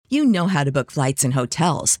You know how to book flights and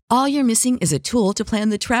hotels. All you're missing is a tool to plan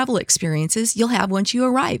the travel experiences you'll have once you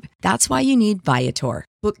arrive. That's why you need Viator.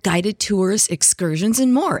 Book guided tours, excursions,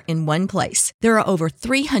 and more in one place. There are over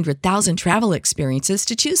 300,000 travel experiences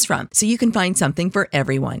to choose from, so you can find something for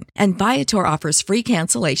everyone. And Viator offers free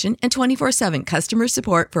cancellation and 24/7 customer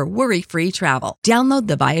support for worry-free travel. Download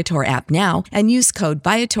the Viator app now and use code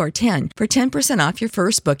Viator10 for 10% off your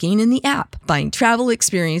first booking in the app. Find travel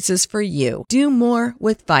experiences for you. Do more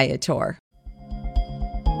with Viator.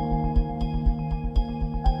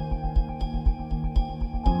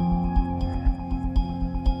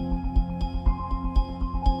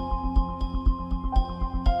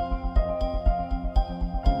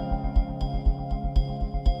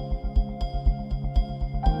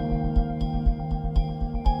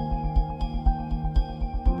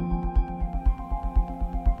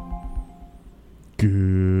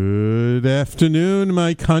 Good afternoon,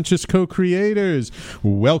 my conscious co-creators.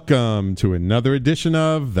 Welcome to another edition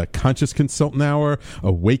of the Conscious Consultant Hour,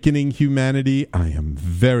 Awakening Humanity. I am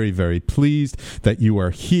very, very pleased that you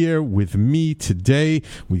are here with me today.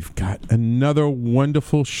 We've got another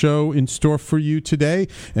wonderful show in store for you today.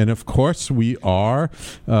 And of course, we are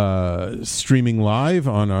streaming live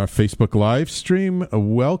on our Facebook live stream.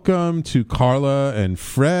 Welcome to Carla and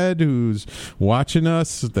Fred, who's watching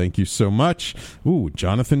us. Thank you so much. Ooh,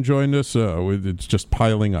 Jonathan joined us. It's just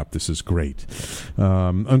piling up. This is great.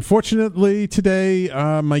 Unfortunately, today,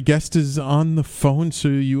 my guest is on the phone, so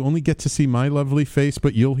you only get to see my lovely face,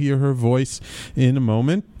 but you'll hear her voice in a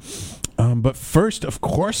moment. But first, of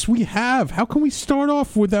course, we have. How can we start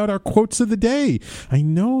off without our quotes of the day? I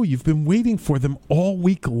know you've been waiting for them all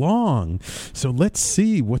week long. So let's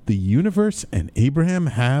see what the universe and Abraham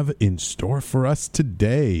have in store for us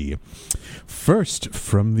today. First,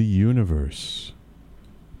 from the universe.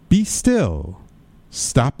 Be still.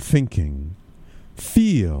 Stop thinking.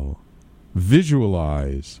 Feel.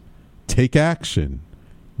 Visualize. Take action.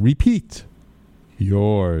 Repeat.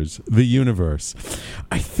 Yours, the universe.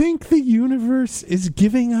 I think the universe is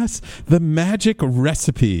giving us the magic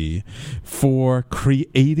recipe for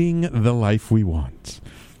creating the life we want.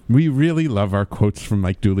 We really love our quotes from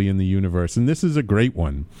Mike Dooley in the universe, and this is a great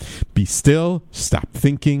one. Be still, stop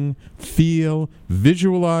thinking, feel,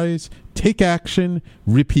 visualize, take action,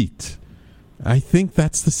 repeat. I think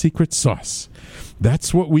that's the secret sauce.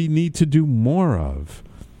 That's what we need to do more of.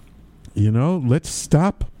 You know, let's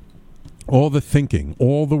stop all the thinking,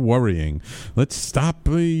 all the worrying. Let's stop,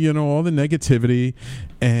 all the negativity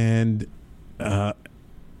and I'm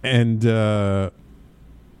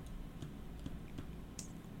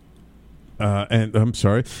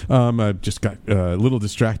sorry. I just got a little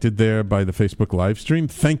distracted there by the Facebook live stream.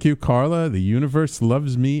 Thank you, Carla. The universe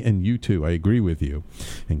loves me and you too. I agree with you.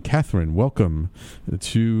 And Catherine, welcome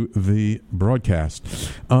to the broadcast.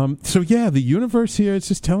 The universe here is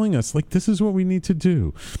just telling us, this is what we need to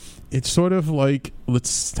do. It's sort of like, let's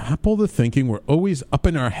stop all the thinking. We're always up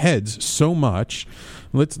in our heads so much.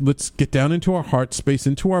 Let's get down into our heart space,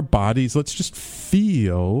 into our bodies. Let's just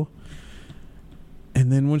feel. And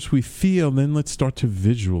then once we feel, then let's start to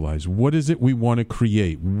visualize. What is it we want to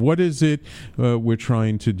create? What is it we're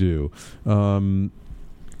trying to do? And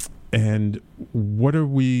what are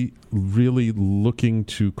we really looking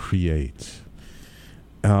to create?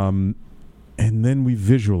 And then we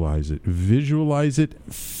visualize it. Visualize it.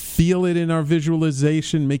 Feel it in our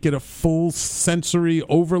visualization. Make it a full sensory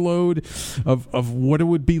overload of what it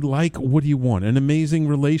would be like. What do you want? An amazing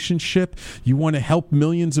relationship? You want to help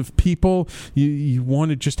millions of people? You want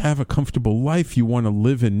to just have a comfortable life? You want to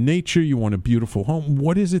live in nature? You want a beautiful home?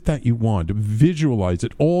 What is it that you want? Visualize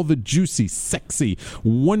it. All the juicy, sexy,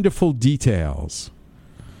 wonderful details.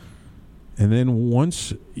 And then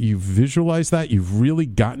once you visualize that, you've really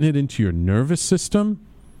gotten it into your nervous system,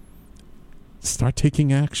 start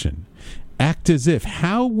taking action. Act as if.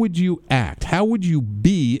 How would you act? How would you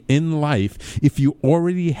be in life if you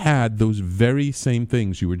already had those very same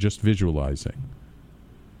things you were just visualizing?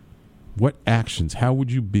 What actions? How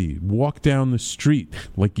would you be? Walk down the street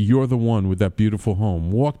like you're the one with that beautiful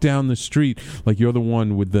home. Walk down the street like you're the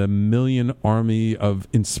one with the million army of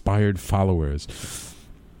inspired followers.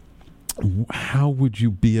 How would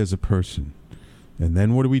you be as a person? And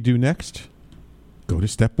then what do we do next? Go to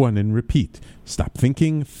step one and repeat. Stop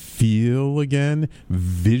thinking, feel again,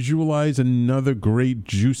 visualize another great,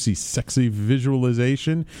 juicy, sexy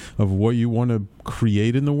visualization of what you want to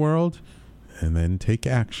create in the world, and then take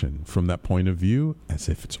action from that point of view as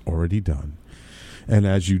if it's already done. And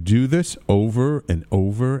as you do this over and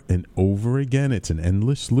over and over again, it's an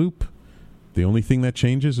endless loop. The only thing that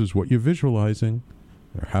changes is what you're visualizing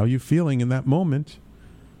or how you're feeling in that moment.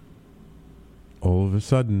 all of a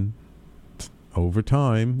sudden, over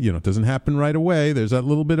time, it doesn't happen right away. There's that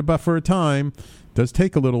little bit of buffer of time. It does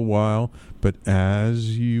take a little while, but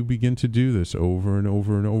as you begin to do this over and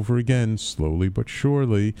over and over again, slowly but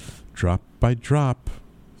surely, drop by drop,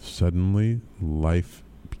 suddenly life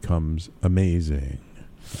becomes amazing.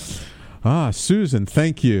 Susan,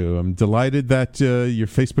 thank you. I'm delighted that your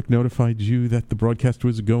Facebook notified you that the broadcast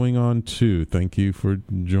was going on too. Thank you for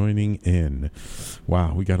joining in.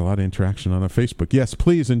 Wow, we got a lot of interaction on our Facebook. Yes,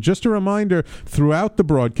 please. And just a reminder, throughout the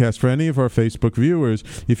broadcast, for any of our Facebook viewers,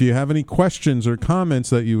 if you have any questions or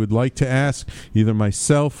comments that you would like to ask either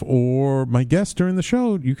myself or my guest during the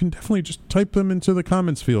show, you can definitely just type them into the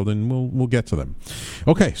comments field and we'll get to them.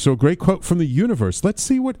 Okay, so a great quote from the universe. Let's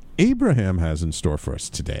see what Abraham has in store for us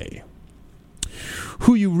today.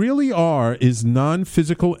 Who you really are is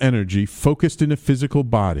non-physical energy focused in a physical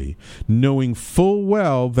body, knowing full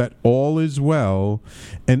well that all is well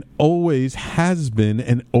and always has been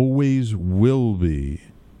and always will be.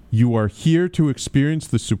 You are here to experience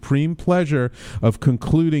the supreme pleasure of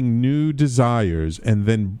concluding new desires and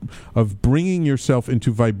then of bringing yourself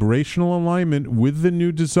into vibrational alignment with the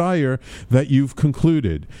new desire that you've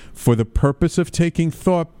concluded for the purpose of taking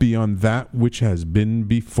thought beyond that which has been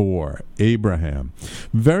before. Abraham.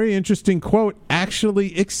 Very interesting quote,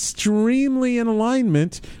 actually extremely in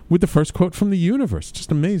alignment with the first quote from the universe.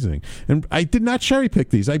 Just amazing. And I did not cherry pick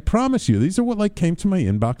these. I promise you. These are what came to my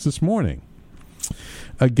inbox this morning.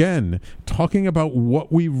 Again, talking about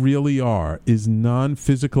what we really are is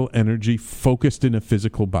non-physical energy focused in a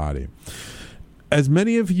physical body. As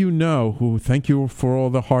many of you know, thank you for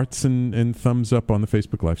all the hearts and thumbs up on the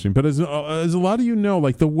Facebook live stream, but as a lot of you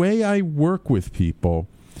know, the way I work with people,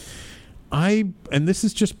 and this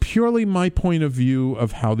is just purely my point of view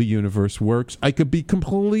of how the universe works. I could be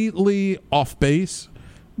completely off base,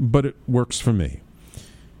 but it works for me.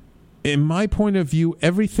 In my point of view,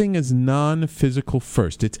 everything is non-physical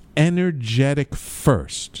first. It's energetic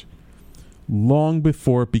first, long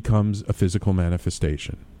before it becomes a physical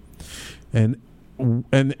manifestation. And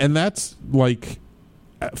that's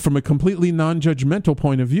from a completely non-judgmental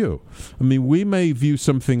point of view. I mean, we may view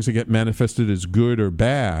some things that get manifested as good or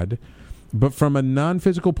bad, but from a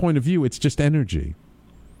non-physical point of view, it's just energy.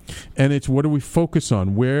 And it's what do we focus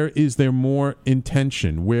on? Where is there more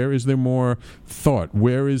intention? Where is there more thought?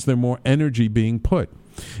 Where is there more energy being put?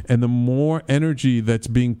 And the more energy that's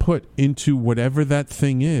being put into whatever that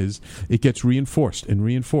thing is, it gets reinforced and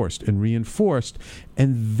reinforced and reinforced,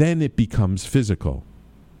 and then it becomes physical.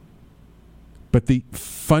 But the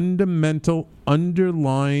fundamental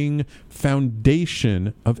underlying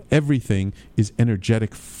foundation of everything is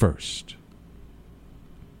energetic first.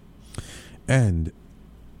 And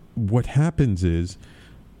what happens is,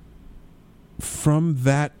 from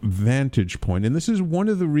that vantage point, and this is one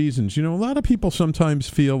of the reasons, a lot of people sometimes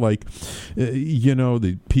feel like,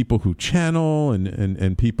 the people who channel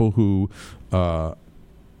and people who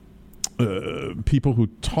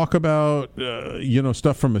talk about,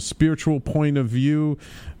 stuff from a spiritual point of view,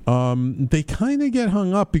 they kind of get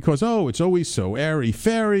hung up because, it's always so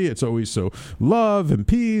airy-fairy, it's always so love and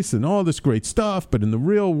peace and all this great stuff, but in the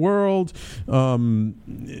real world,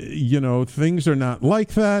 things are not like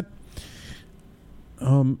that.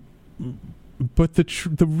 But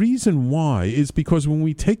the reason why is because when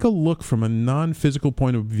we take a look from a non-physical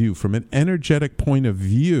point of view, from an energetic point of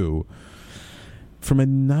view, from a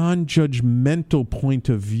non-judgmental point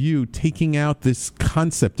of view, taking out this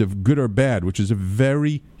concept of good or bad, which is a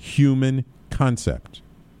very human concept.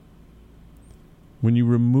 When you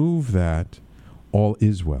remove that, all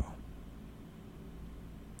is well.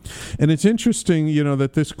 And it's interesting,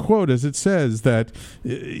 that this quote, as it says, that,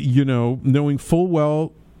 knowing full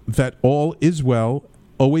well that all is well,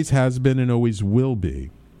 always has been and always will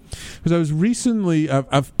be. Because I was recently,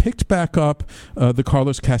 I've picked back up the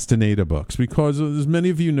Carlos Castaneda books because, as many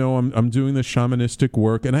of you know, I'm doing the shamanistic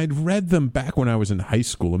work, and I'd read them back when I was in high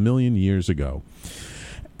school 1,000,000 years ago.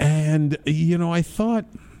 And, I thought,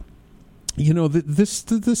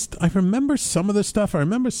 this, I remember some of the stuff, I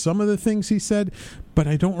remember some of the things he said, but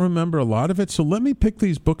I don't remember a lot of it. So let me pick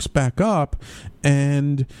these books back up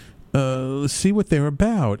and see what they're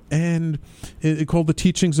about. And it's called The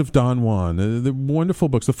Teachings of Don Juan. The wonderful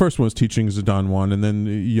books. The first one was Teachings of Don Juan, and then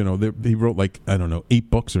he wrote 8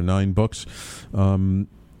 books or 9 books,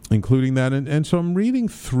 including that. And so I'm reading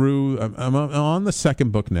through. I'm on the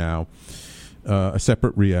second book now, I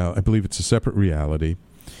believe it's A Separate Reality.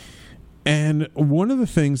 And one of the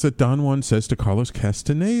things that Don Juan says to Carlos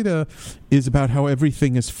Castaneda is about how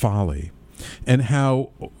everything is folly. and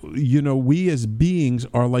how, we as beings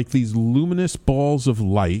are like these luminous balls of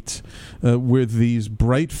light with these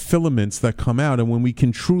bright filaments that come out. And when we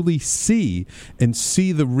can truly see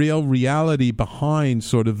the real reality behind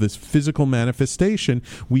sort of this physical manifestation,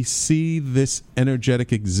 we see this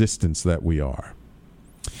energetic existence that we are.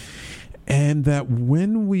 And that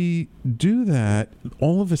when we do that,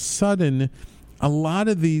 all of a sudden, a lot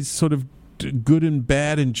of these sort of good and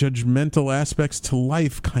bad and judgmental aspects to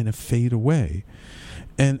life kind of fade away.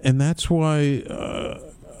 And that's why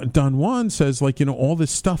Don Juan says, all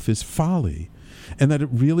this stuff is folly, and that it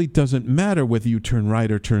really doesn't matter whether you turn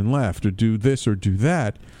right or turn left or do this or do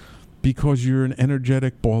that, because you're an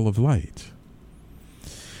energetic ball of light.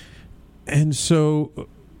 And so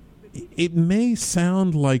it may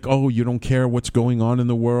sound like, oh, you don't care what's going on in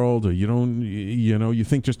the world, or you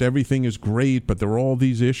think just everything is great, but there are all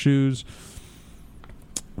these issues.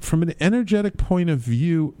 From an energetic point of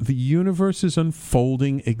view, the universe is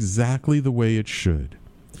unfolding exactly the way it should.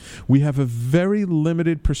 We have a very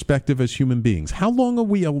limited perspective as human beings. How long are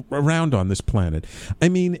we around on this planet? I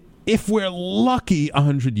mean, if we're lucky,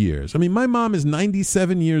 100 years. I mean, my mom is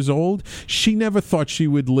 97 years old. She never thought she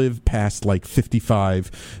would live past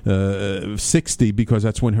 55, 60, because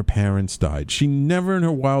that's when her parents died. She never in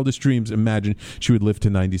her wildest dreams imagined she would live to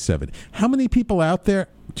 97. How many people out there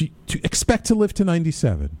do you expect to live to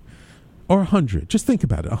 97 or 100? Just think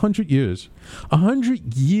about it. 100 years.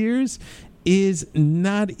 100 years is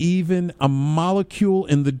not even a molecule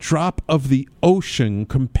in the drop of the ocean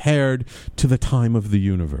compared to the time of the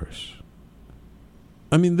universe.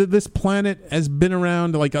 I mean, this planet has been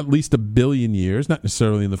around at least 1 billion years, not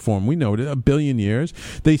necessarily in the form we know it, 1 billion years.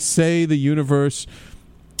 They say the universe,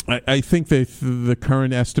 I think the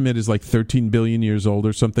current estimate is 13 billion years old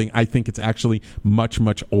or something. I think it's actually much,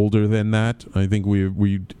 much older than that. I think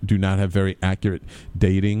we do not have very accurate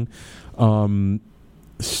dating.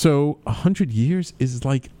 So 100 years is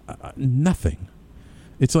nothing.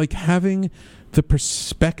 It's like having the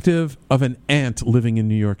perspective of an ant living in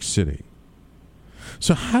New York City.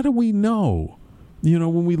 So how do we know,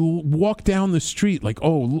 when we walk down the street,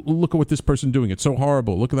 look at what this person's doing, it's so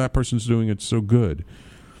horrible. Look at that person's doing, it's so good.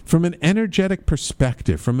 From an energetic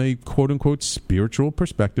perspective, from a quote-unquote spiritual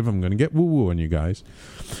perspective, I'm going to get woo-woo on you guys.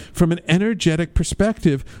 From an energetic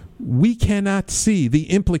perspective, we cannot see the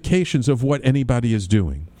implications of what anybody is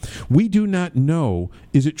doing. We do not know,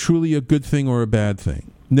 is it truly a good thing or a bad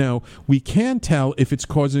thing? Now, we can tell if it's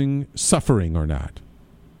causing suffering or not.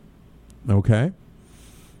 Okay?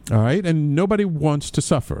 All right? And nobody wants to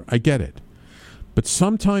suffer. I get it. But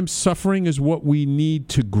sometimes suffering is what we need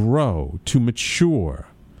to grow, to mature.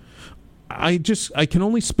 I can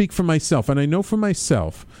only speak for myself, and I know for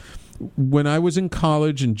myself, when I was in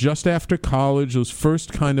college and just after college, those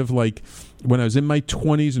first kind of when I was in my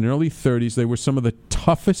 20s and early 30s, they were some of the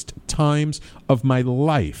toughest times of my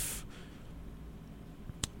life.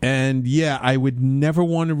 And yeah, I would never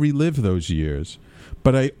want to relive those years.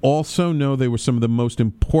 But I also know they were some of the most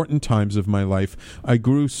important times of my life. I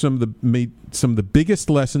grew made some of the biggest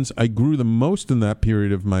lessons. I grew the most in that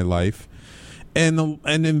period of my life. And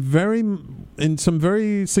in some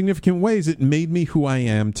very significant ways, it made me who I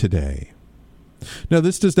am today. Now,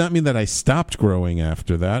 this does not mean that I stopped growing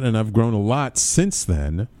after that, and I've grown a lot since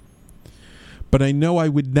then. But I know I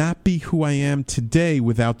would not be who I am today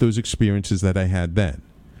without those experiences that I had then.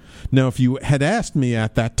 Now, if you had asked me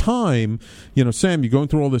at that time, Sam, you're going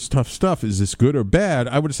through all this tough stuff, is this good or bad?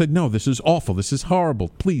 I would have said, no, this is awful. This is horrible.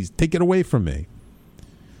 Please, take it away from me.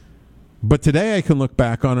 But today I can look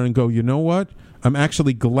back on it and go, you know what? I'm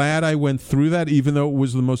actually glad I went through that, even though it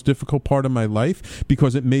was the most difficult part of my life,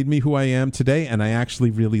 because it made me who I am today, and I actually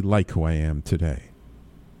really like who I am today.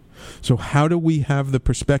 So how do we have the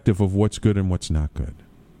perspective of what's good and what's not good?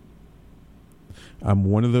 I'm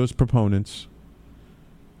one of those proponents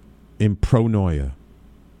in pronoia,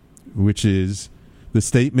 which is the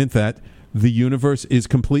statement that the universe is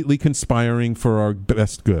completely conspiring for our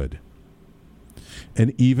best good.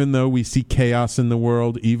 And even though we see chaos in the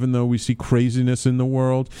world, even though we see craziness in the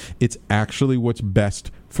world, it's actually what's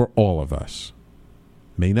best for all of us.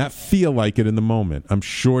 May not feel like it in the moment. I'm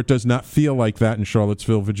sure it does not feel like that in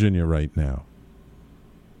Charlottesville, Virginia right now.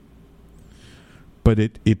 But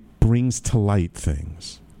it brings to light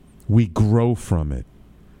things. We grow from it.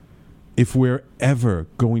 If we're ever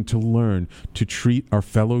going to learn to treat our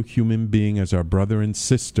fellow human being as our brother and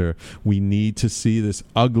sister, we need to see this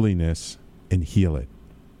ugliness and heal it,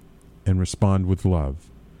 and respond with love,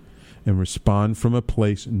 and respond from a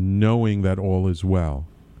place knowing that all is well,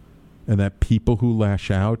 and that people who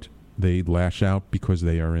lash out, they lash out because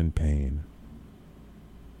they are in pain.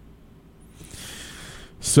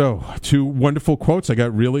 So, two wonderful quotes. I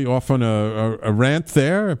got really off on a rant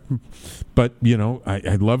there, but,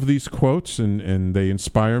 I love these quotes, and they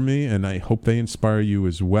inspire me, and I hope they inspire you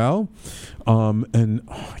as well.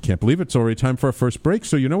 I can't believe it's already time for our first break.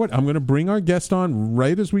 So, you know what? I'm going to bring our guest on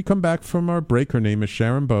right as we come back from our break. Her name is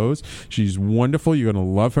Sharon Bowes. She's wonderful. You're going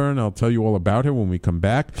to love her, and I'll tell you all about her when we come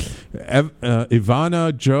back.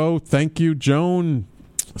 Ivana, Joe, thank you. Joan,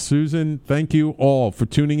 Susan, thank you all for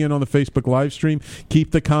tuning in on the Facebook live stream.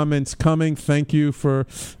 Keep the comments coming. Thank you for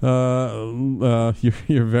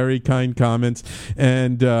your very kind comments.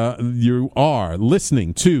 And you are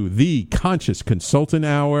listening to the Conscious Consultant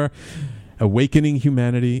Hour, Awakening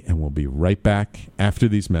Humanity, and we'll be right back after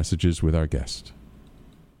these messages with our guest.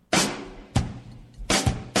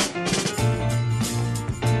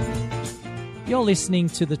 You're listening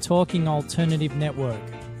to the Talking Alternative Network.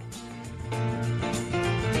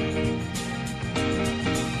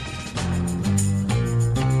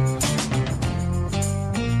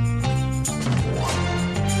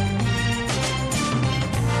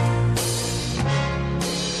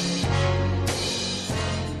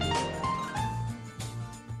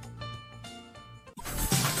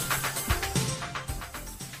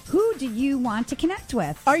 Do you want to connect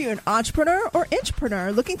with? Are you an entrepreneur or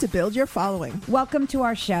intrapreneur looking to build your following? Welcome to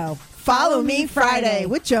our show. Follow Me Friday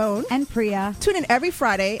with Joan and Priya. Tune in every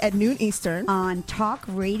Friday at noon Eastern on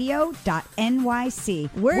talkradio.nyc.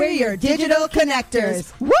 We're your digital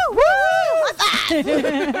connectors. Woo woo! What's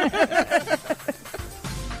that?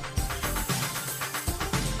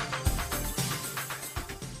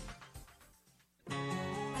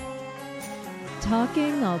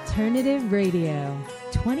 Talking Alternative Radio,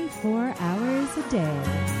 24 hours a day.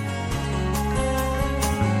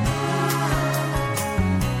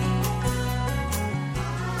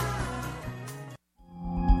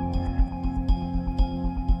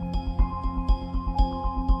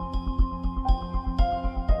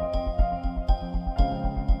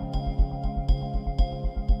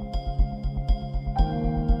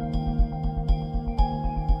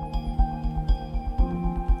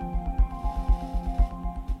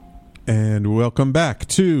 And welcome back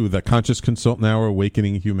to the Conscious Consultant Hour,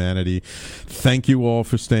 Awakening Humanity. Thank you all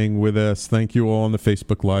for staying with us. Thank you all on the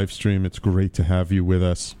Facebook live stream. It's great to have you with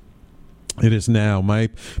us. It is now my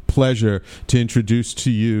pleasure to introduce to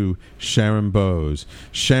you Sharon Bowes.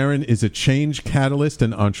 Sharon is a change catalyst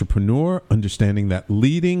and entrepreneur, understanding that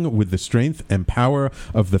leading with the strength and power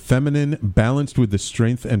of the feminine, balanced with the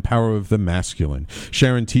strength and power of the masculine.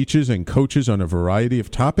 Sharon teaches and coaches on a variety of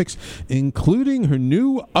topics, including her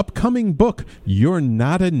new upcoming book, You're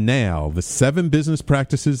Not a Nail, The 7 Business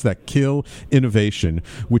Practices That Kill Innovation,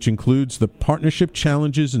 which includes the partnership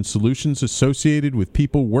challenges and solutions associated with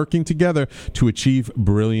people working together to achieve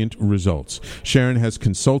brilliant results. Sharon has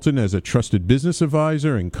consulted as a trusted business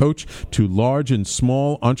advisor and coach to large and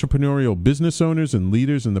small entrepreneurial business owners and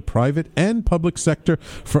leaders in the private and public sector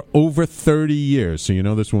for over 30 years. So you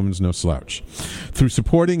know this woman's no slouch. Through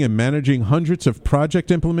supporting and managing hundreds of project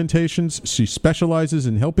implementations, she specializes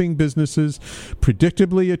in helping businesses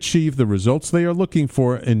predictably achieve the results they are looking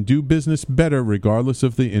for and do business better regardless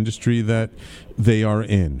of the industry that they are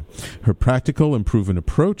in. Her practical and proven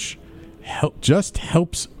approach just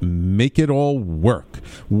helps make it all work.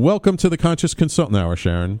 Welcome to the Conscious Consultant Hour,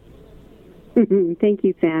 Sharon. Thank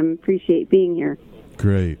you, Sam. Appreciate being here.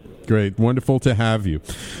 Great. Wonderful to have you.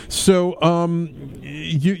 So,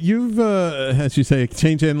 you've, as you say, a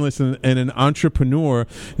change analyst and an entrepreneur.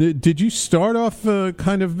 Did you start off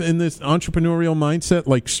kind of in this entrepreneurial mindset,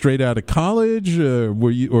 like straight out of college?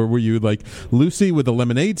 Were you like Lucy with a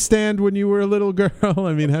lemonade stand when you were a little girl?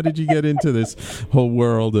 I mean, how did you get into this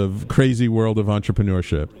whole crazy world of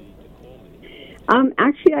entrepreneurship?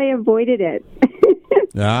 Actually, I avoided it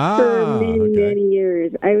for many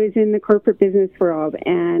years. I was in the corporate business world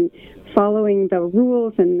and following the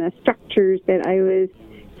rules and the structures that I was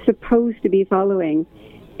supposed to be following.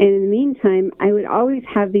 And in the meantime, I would always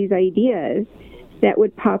have these ideas that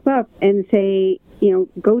would pop up and say,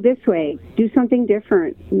 go this way, do something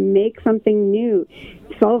different, make something new,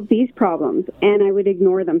 solve these problems. And I would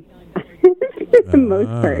ignore them for the most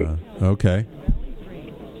part. Okay.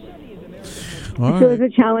 So it was a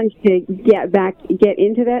challenge to get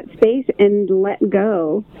into that space and let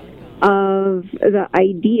go of the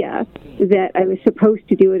idea that I was supposed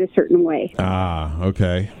to do it a certain way.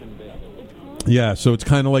 Okay. Yeah, so it's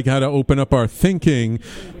kind of like how to open up our thinking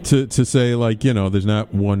to say, like, there's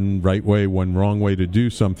not one right way, one wrong way to do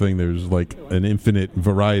something. There's like an infinite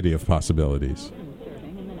variety of possibilities.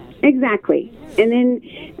 Exactly. And then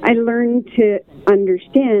I learned to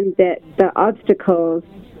understand that the obstacles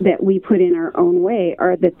that we put in our own way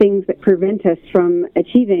are the things that prevent us from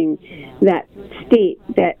achieving that state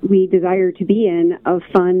that we desire to be in of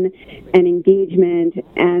fun and engagement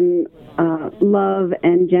and love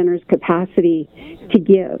and generous capacity to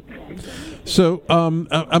give. So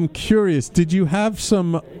I'm curious, did you have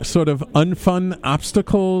some sort of unfun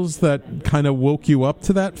obstacles that kind of woke you up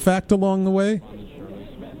to that fact along the way?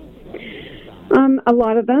 A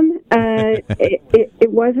lot of them.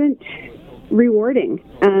 It wasn't rewarding,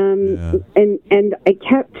 and I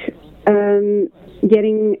kept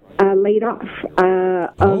getting laid off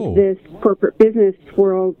of this corporate business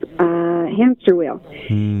world hamster wheel.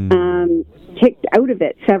 Kicked out of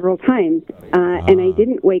it several times, and I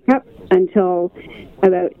didn't wake up until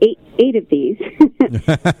about eight of these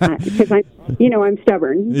because I'm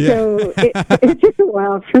stubborn. Yeah. So it took a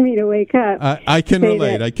while for me to wake up. I can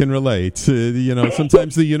relate. I can relate.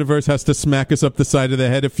 Sometimes the universe has to smack us up the side of the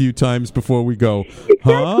head a few times before we go,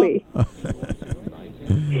 exactly. Huh?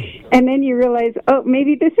 And then you realize, oh,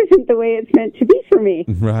 maybe this isn't the way it's meant to be for me.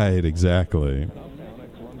 Right, exactly.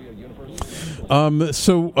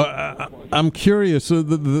 So I'm curious. So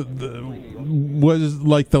was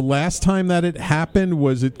like the last time that it happened,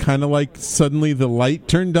 was it kind of like suddenly the light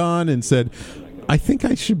turned on and said, I think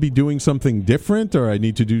I should be doing something different, or I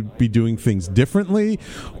need to be doing things differently?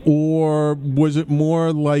 Or was it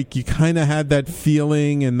more like you kind of had that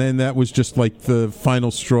feeling and then that was just like the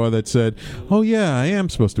final straw that said, oh yeah, I am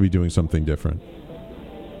supposed to be doing something different?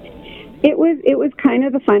 It was kind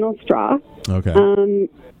of the final straw. Okay.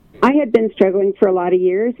 I had been struggling for a lot of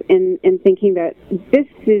years and thinking that this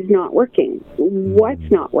is not working.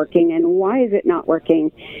 What's not working and why is it not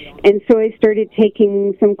working? And so I started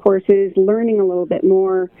taking some courses, learning a little bit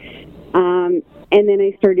more, and then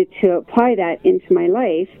I started to apply that into my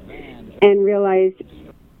life and realized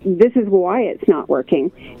this is why it's not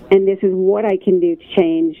working and this is what I can do to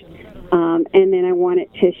change. And then I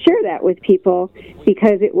wanted to share that with people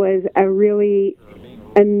because it was a really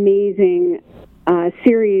amazing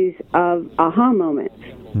series of aha moments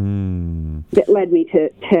that led me to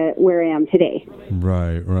where I am today.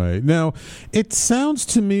 Right. Now, it sounds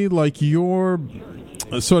to me like your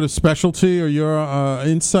sort of specialty or your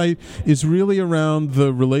insight is really around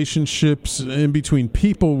the relationships in between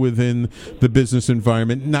people within the business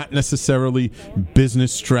environment, not necessarily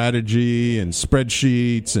business strategy and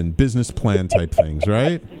spreadsheets and business plan type things,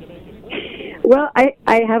 right? Well, I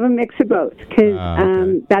have a mix of both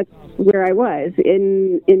because that's where I was.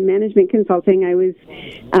 In management consulting, I was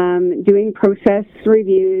doing process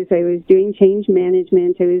reviews, I was doing change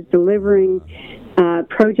management, I was delivering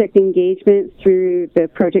project engagement through the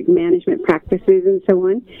project management practices and so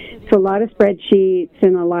on. So a lot of spreadsheets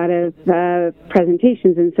and a lot of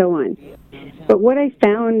presentations and so on. But what I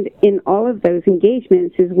found in all of those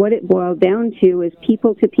engagements is what it boiled down to is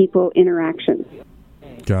people-to-people interactions.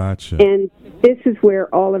 Gotcha. And this is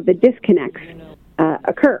where all of the disconnects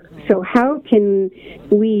occur. So how can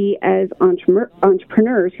we as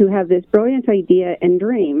entrepreneurs who have this brilliant idea and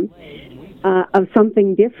dream of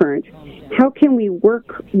something different, how can we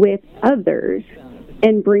work with others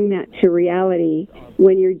and bring that to reality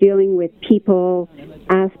when you're dealing with people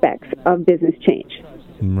aspects of business change?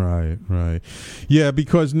 Right. Yeah,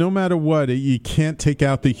 because no matter what, you can't take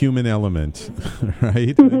out the human element,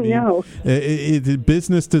 right? No.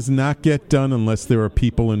 Business does not get done unless there are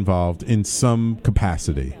people involved in some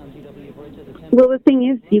capacity. Well, the thing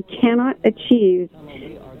is, you cannot achieve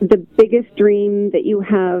the biggest dream that you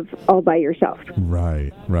have all by yourself.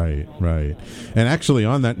 Right. And actually,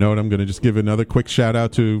 on that note, I'm going to just give another quick shout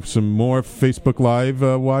out to some more Facebook Live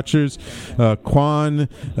watchers. Quan,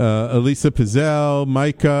 Elisa Pizzell,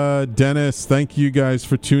 Micah, Dennis, thank you guys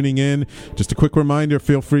for tuning in. Just a quick reminder,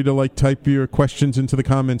 feel free to type your questions into the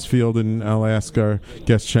comments field, and I'll ask our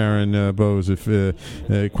guest Sharon Bowes if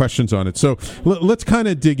questions on it. So let's kind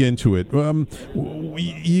of dig into it.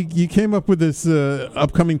 You came up with this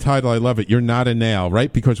upcoming title. I love it. You're not a nail,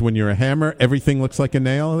 right? Because when you're a hammer, everything looks like a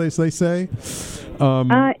nail, as they say.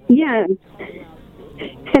 Yeah.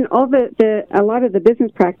 And a lot of the business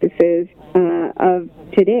practices of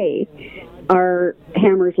today are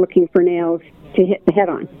hammers looking for nails to hit the head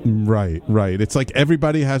on. Right. It's like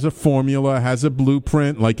everybody has a formula, has a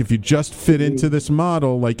blueprint. Like if you just fit into this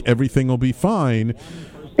model, like everything will be fine.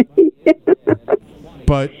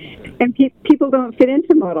 But and people don't fit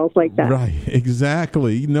into models like that. Right,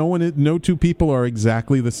 exactly. No two people are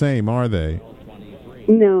exactly the same, are they?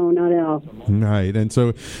 No, not at all. Right. And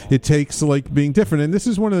so it takes like being different. And this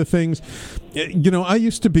is one of the things, I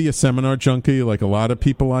used to be a seminar junkie, like a lot of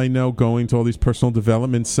people I know, going to all these personal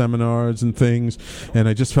development seminars and things. And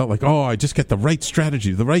I just felt like, I just get the right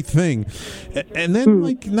strategy, the right thing. And then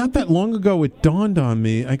like not that long ago, it dawned on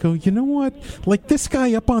me. I go, you know what? Like this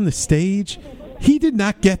guy up on the stage, he did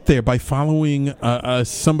not get there by following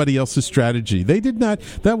somebody else's strategy.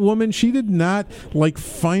 That woman, she did not like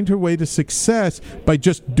find her way to success by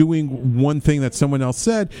just doing one thing that someone else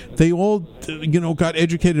said. They all, got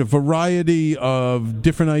educated, a variety of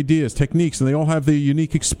different ideas, techniques, and they all have their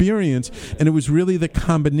unique experience. And it was really the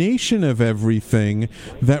combination of everything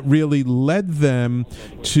that really led them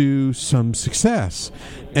to some success.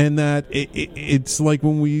 And that it's like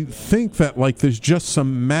when we think that like there's just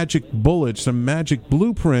some magic bullet, some magic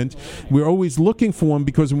blueprint, we're always looking for one,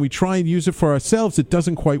 because when we try and use it for ourselves, it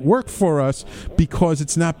doesn't quite work for us because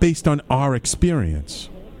it's not based on our experience.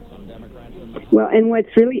 Well, and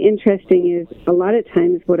what's really interesting is a lot of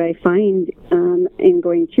times what I find in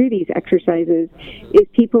going through these exercises is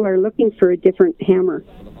people are looking for a different hammer.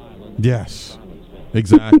 Yes,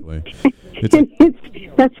 exactly.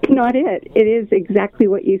 That's not it. It is exactly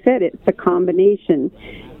what you said. It's the combination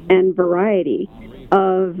and variety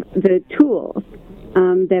of the tools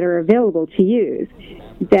that are available to use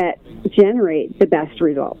that generate the best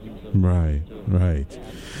results. Right.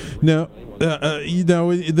 Now,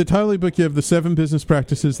 the title of the book, you have the 7 business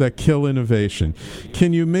practices that kill innovation.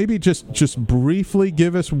 Can you maybe just briefly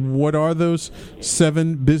give us what are those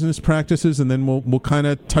 7 business practices, and then we'll kind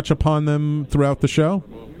of touch upon them throughout the show?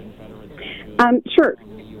 Sure.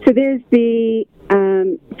 So there's the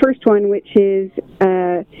first one, which is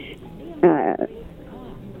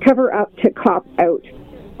cover up to cop out.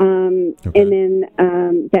 Okay. And then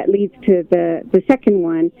that leads to the second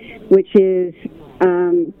one, which is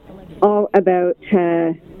all about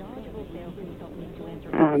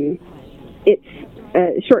it's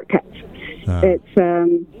shortcuts. It's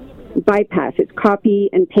bypass. It's copy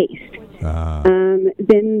and paste.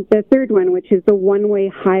 Then the third one, which is the one-way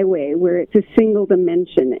highway, where it's a single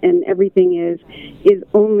dimension and everything is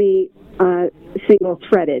only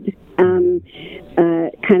single-threaded, kind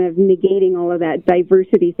of negating all of that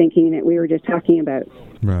diversity thinking that we were just talking about.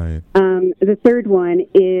 Right. The third one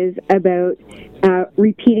is about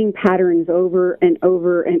repeating patterns over and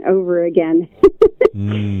over and over again.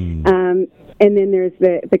 And then there's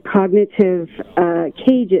the cognitive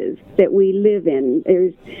cages that we live in.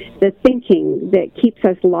 There's the thinking that keeps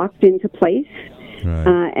us locked into place.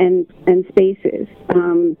 Right. And spaces.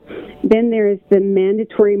 Then there's the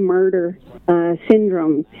mandatory martyr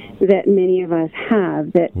syndrome that many of us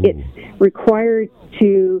have, that it's required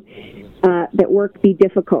to that work be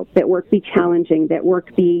difficult, that work be challenging, that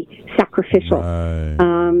work be sacrificial. Right.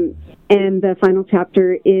 And the final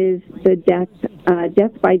chapter is the death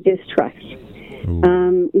by distrust.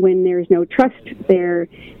 When there's no trust there,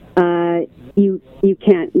 you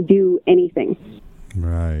can't do anything.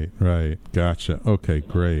 Right. Gotcha. Okay,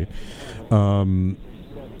 great. Wow,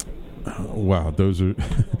 those are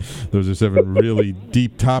 7 really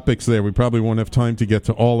deep topics there. We probably won't have time to get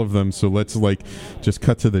to all of them, so let's just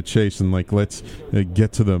cut to the chase and let's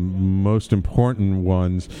get to the most important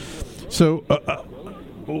ones. So,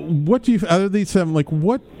 what do you out of these 7?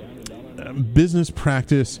 What business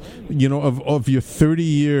practice, of your 30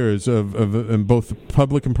 years of in both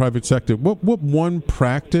public and private sector, what one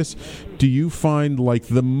practice do you find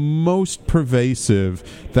the most pervasive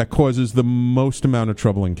that causes the most amount of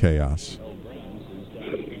trouble and chaos?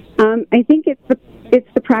 I think it's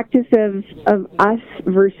the practice of us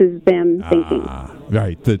versus them thinking.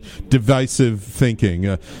 Right, the divisive thinking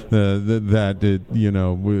it's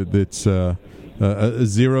a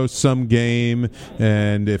zero-sum game,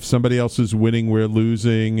 and if somebody else is winning, we're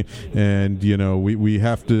losing, and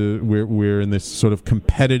we're in this sort of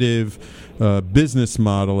competitive business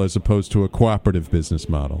model as opposed to a cooperative business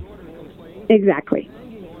model. Exactly.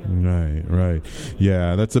 Right.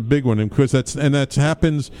 Yeah, that's a big one, and because that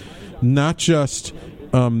happens not just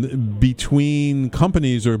between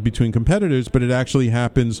companies or between competitors, but it actually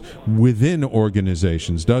happens within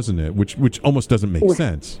organizations, doesn't it? Which almost doesn't make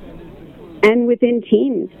sense. And within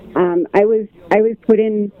teams, I was put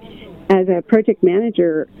in as a project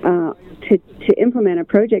manager to implement a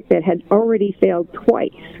project that had already failed twice,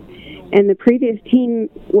 and the previous team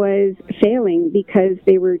was failing because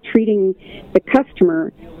they were treating the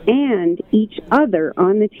customer and each other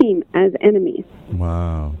on the team as enemies.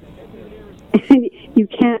 Wow! And you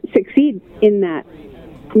can't succeed in that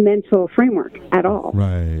mental framework at all.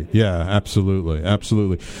 Right. Yeah, absolutely.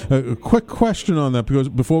 A quick question on that, because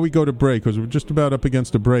before we go to break, because we're just about up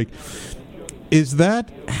against a break, Is that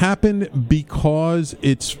happen because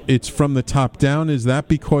it's from the top down? Is that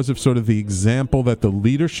because of sort of the example that the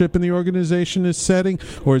leadership in the organization is setting?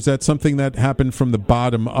 Or is that something that happened from the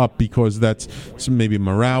bottom up because that's maybe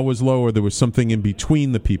morale was low or there was something in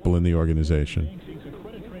between the people in the organization?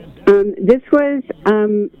 This was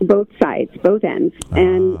both sides, both ends.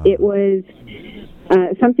 And it was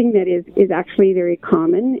something that is actually very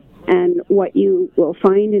common. And what you will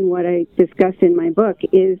find in what I discuss in my book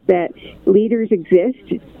is that leaders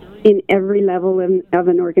exist in every level of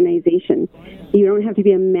an organization. You don't have to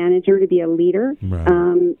be a manager to be a leader.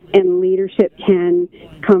 Right. And leadership can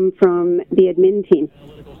come from the admin team.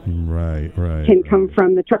 Right. Can come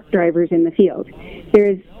from the truck drivers in the field.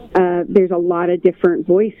 There's a lot of different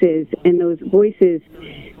voices, and those voices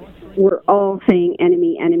were all saying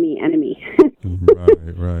enemy, enemy, enemy.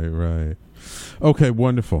 Right. Okay,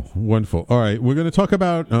 wonderful. All right, we're going to talk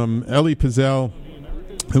about Elisa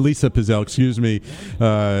Pizzell,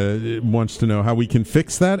 wants to know how we can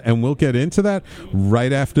fix that, and we'll get into that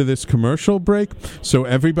right after this commercial break. So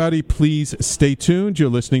everybody, please stay tuned. You're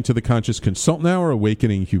listening to the Conscious Consultant Hour,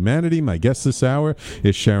 Awakening Humanity. My guest this hour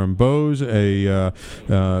is Sharon Bowes, a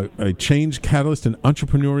change catalyst and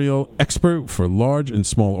entrepreneurial expert for large and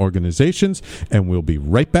small organizations, and we'll be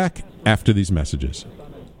right back after these messages.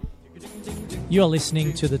 You're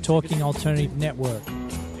listening to the Talking Alternative Network.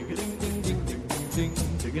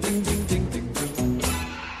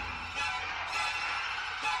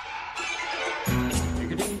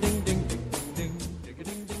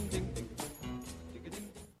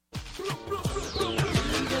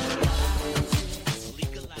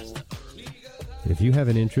 If you have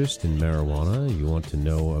an interest in marijuana, you want to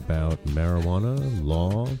know about marijuana,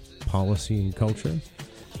 law, policy, and culture,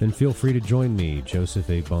 then feel free to join me, Joseph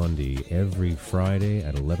A. Bondi, every Friday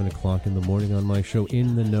at 11 o'clock in the morning on my show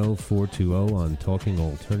In the Know 420 on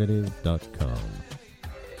TalkingAlternative.com.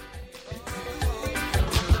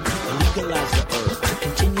 Legalize the herb to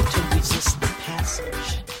continue to resist the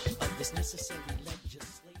passage of this necessary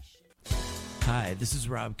legislation. Hi, this is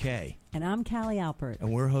Rob Kay. And I'm Callie Alpert.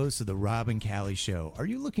 And we're hosts of The Rob and Callie Show. Are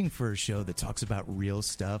you looking for a show that talks about real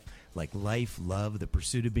stuff like life, love, the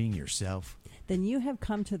pursuit of being yourself? Then you have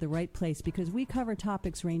come to the right place, because we cover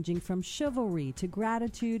topics ranging from chivalry to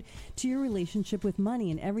gratitude to your relationship with money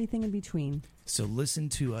and everything in between. So listen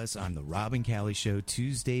to us on The Rob and Callie Show,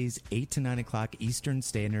 Tuesdays, 8 to 9 o'clock Eastern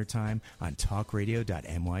Standard Time on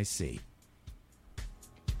talkradio.nyc.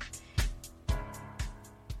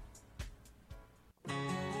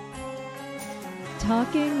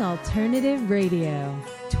 Talking Alternative Radio,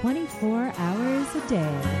 24 hours a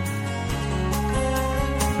day.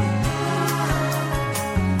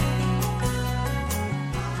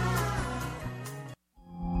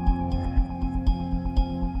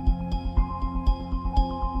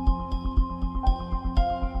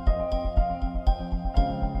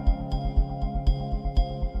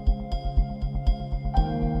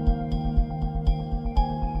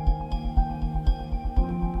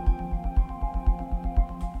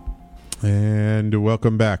 And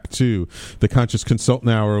welcome back to the Conscious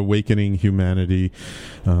Consultant Hour, Awakening Humanity.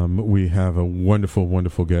 We have a wonderful,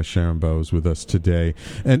 wonderful guest, Sharon Bowes, with us today.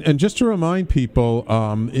 And just to remind people,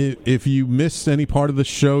 if you missed any part of the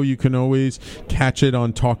show, you can always catch it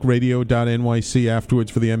on talkradio.nyc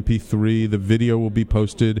afterwards for the MP3. The video will be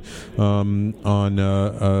posted on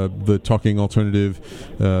the Talking Alternative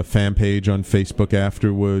fan page on Facebook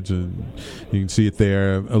afterwards, and you can see it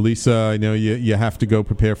there. Elisa, I know you have to go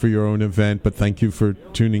prepare for your own event, but thank you for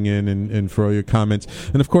tuning in and for all your comments.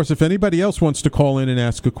 And of course, if anybody else wants to call in and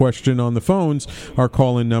ask a question on the phones, our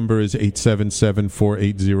call-in number is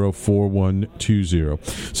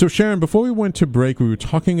 877-480-4120. So Sharon, before we went to break, we were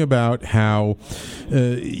talking about how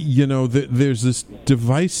there's this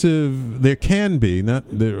divisive, there can be, not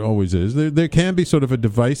there always is, there can be sort of a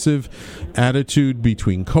divisive attitude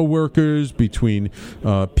between coworkers, between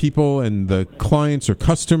people and the clients or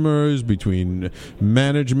customers, between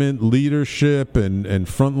management, leadership, and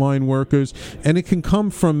frontline workers, and it can come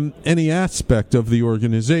from any aspect of the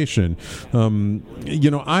organization.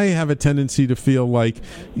 I have a tendency to feel like,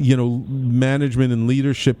 management and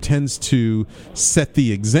leadership tends to set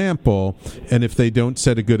the example, and if they don't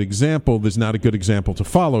set a good example, there's not a good example to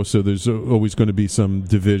follow, so there's always going to be some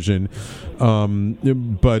division.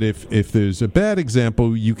 But if there's a bad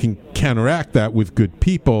example, you can counteract that with good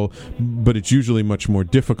people, but it's usually much more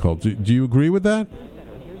difficult. Do you agree with that?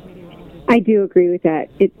 I do agree with that.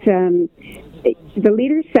 It's the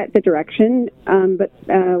leaders set the direction, but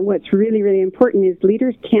what's really, really important is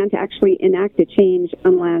leaders can't actually enact a change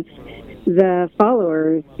unless the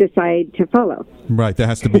followers decide to follow. Right, there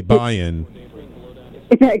has to be buy-in.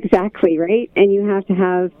 Exactly, right? And you have to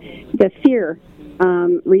have the fear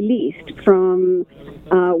released from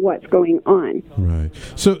what's going on. Right.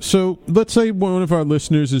 So let's say one of our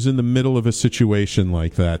listeners is in the middle of a situation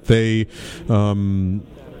like that. They are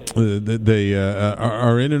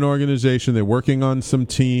in an organization, they're working on some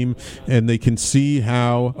team, and they can see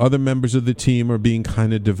how other members of the team are being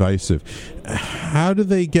kind of divisive. How do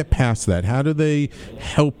they get past that? How do they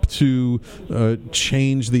help to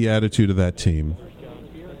change the attitude of that team?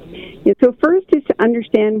 Yeah, so first is to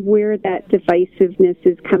understand where that divisiveness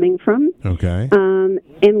is coming from. Okay.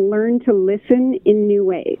 And learn to listen in new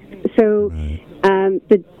ways. So Right.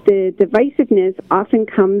 The divisiveness often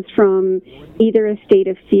comes from either a state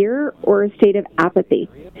of fear or a state of apathy.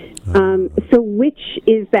 So which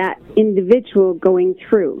is that individual going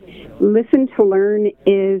through? Listen to learn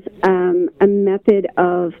is a method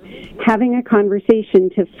of having a conversation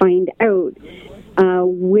to find out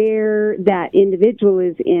where that individual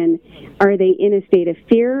is in. Are they in a state of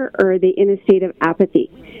fear or are they in a state of apathy?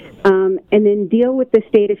 And then deal with the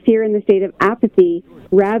state of fear and the state of apathy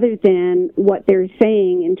rather than what they're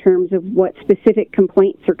saying in terms of what specific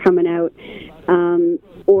complaints are coming out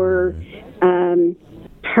or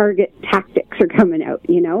target tactics are coming out,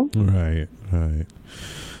 you know? Right.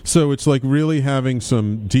 So it's like really having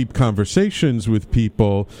some deep conversations with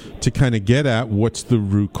people to kind of get at what's the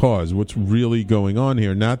root cause, what's really going on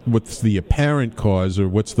here, not what's the apparent cause or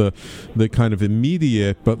what's the kind of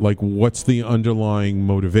immediate, but like what's the underlying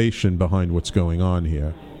motivation behind what's going on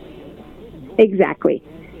here. Exactly.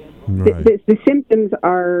 Right. The symptoms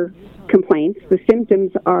are complaints. The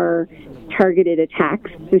symptoms are targeted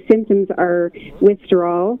attacks. The symptoms are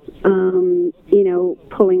withdrawal,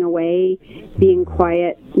 pulling away, being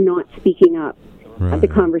quiet, not speaking up. Right. The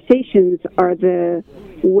conversations are the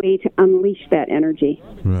way to unleash that energy.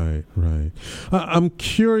 Right. I'm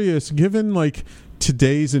curious, given like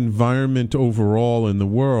today's environment overall in the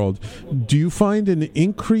world, do you find an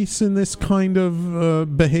increase in this kind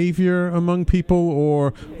of behavior among people,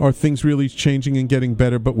 or are things really changing and getting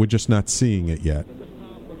better, but we're just not seeing it yet?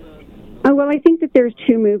 Well, I think that there's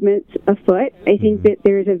two movements afoot. I think that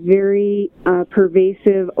there's a very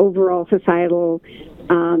pervasive overall societal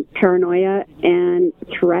paranoia and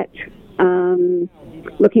threat,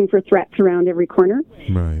 looking for threats around every corner.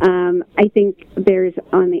 Right. I think there's,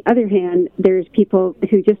 on the other hand, there's people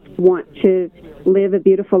who just want to live a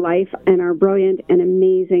beautiful life and are brilliant and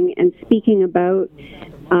amazing and speaking about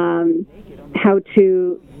how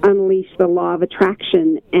to unleash the law of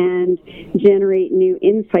attraction and generate new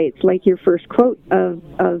insights, like your first quote of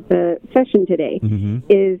the session today,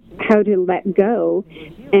 is how to let go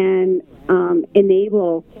and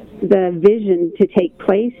enable the vision to take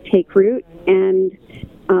place, take root, and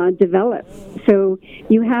develop. So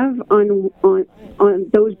you have on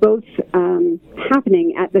those both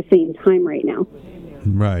happening at the same time right now.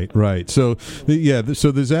 Right. So,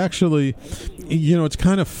 so there's actually, it's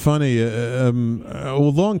kind of funny. A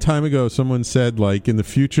long time ago, someone said, like, in the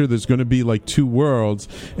future, there's going to be, like, two worlds,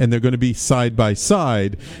 and they're going to be side by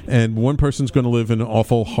side, and one person's going to live in an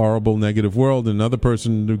awful, horrible, negative world, and another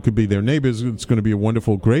person who could be their neighbors, it's going to be a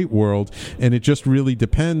wonderful, great world, and it just really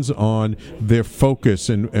depends on their focus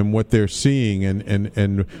and what they're seeing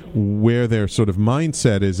and where their sort of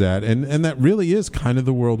mindset is at, and that really is kind of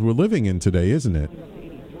the world we're living in today, isn't it?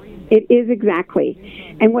 It is,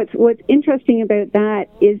 exactly. And what's interesting about that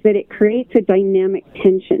is that it creates a dynamic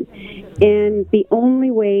tension. And the only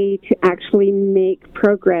way to actually make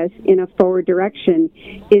progress in a forward direction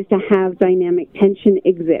is to have dynamic tension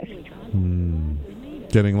exist.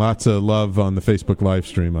 Getting lots of love on the Facebook live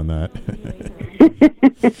stream on that.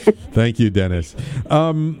 Thank you, Dennis.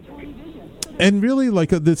 And really,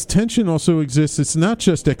 like, this tension also exists. It's not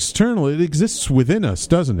just external. It exists within us,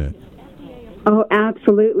 doesn't it? Oh,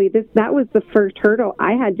 absolutely. That was the first hurdle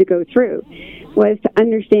I had to go through, was to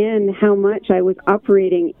understand how much I was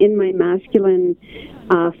operating in my masculine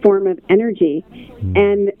form of energy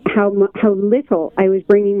and how little I was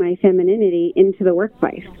bringing my femininity into the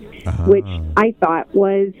workplace, which I thought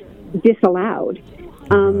was disallowed.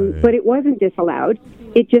 But it wasn't disallowed.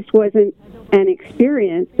 It just wasn't an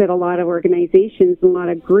experience that a lot of organizations and a lot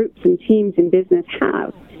of groups and teams in business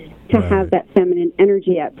have. To have that feminine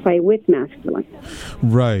energy at play with masculine.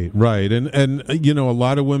 Right. And a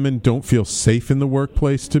lot of women don't feel safe in the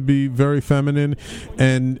workplace to be very feminine,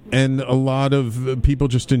 and a lot of people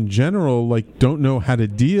just in general, like, don't know how to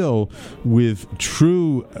deal with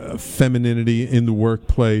true femininity in the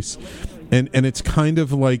workplace, and it's kind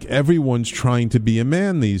of like everyone's trying to be a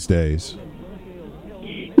man these days.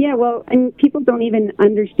 Yeah, well, and people don't even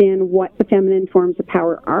understand what the feminine forms of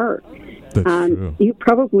power are. That's true. You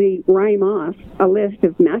probably rhyme off a list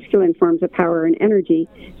of masculine forms of power and energy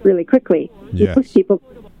really quickly. Yes. Most people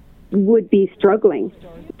would be struggling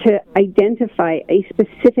to identify a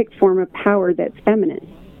specific form of power that's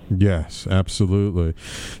feminine. Yes, absolutely.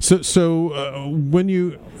 So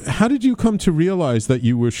how did you come to realize that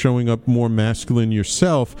you were showing up more masculine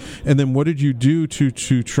yourself? And then what did you do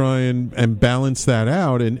to try and balance that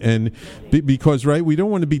out? Because, right, we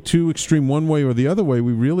don't want to be too extreme one way or the other way.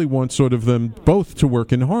 We really want sort of them both to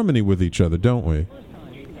work in harmony with each other, don't we?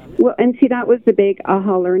 Well, and see, that was the big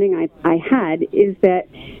aha learning I had, is that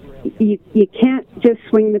you can't just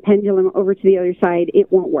swing the pendulum over to the other side.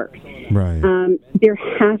 It won't work. Right. There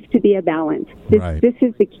has to be a balance. This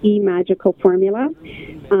is the key magical formula.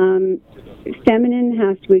 Feminine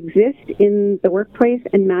has to exist in the workplace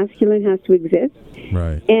and masculine has to exist.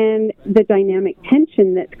 Right. And the dynamic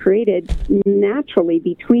tension that's created naturally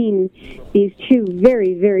between these two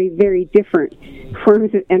very, very, very different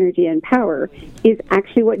forms of energy and power is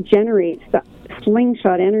actually what generates the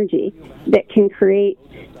slingshot energy that can create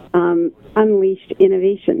unleashed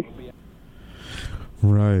innovation.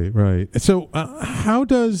 Right. So, how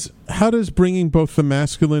does bringing both the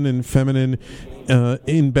masculine and feminine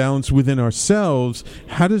in balance within ourselves,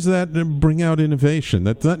 how does that bring out innovation?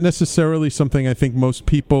 That's not necessarily something I think most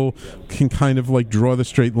people can kind of like draw the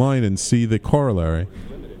straight line and see the corollary.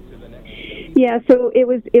 Yeah, so it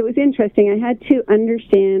was interesting. I had to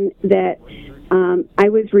understand that I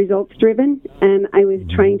was results driven and I was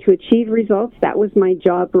trying to achieve results. That was my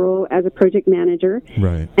job role as a project manager.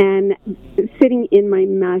 Right. And sitting in my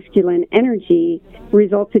masculine energy,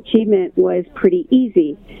 results achievement was pretty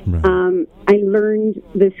easy. Right. I learned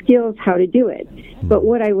the skills how to do it. But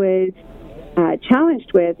what I was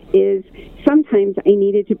challenged with is sometimes I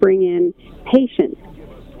needed to bring in patience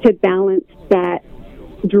to balance that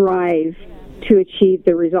drive to achieve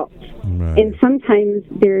the results. Right. And sometimes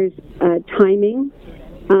there's timing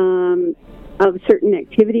of certain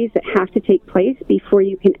activities that have to take place before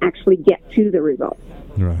you can actually get to the results.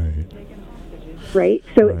 Right?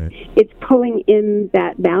 So it's pulling in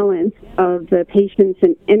that balance of the patience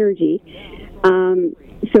and energy.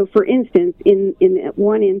 So for instance, in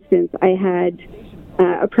one instance, I had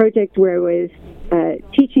a project where I was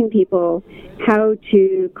teaching people how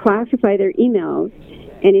to classify their emails.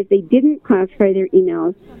 And if they didn't classify their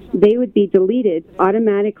emails, they would be deleted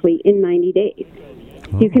automatically in 90 days.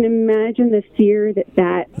 Oh. You can imagine the fear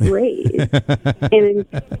that raised. and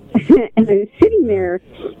I was sitting there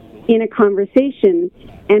in a conversation,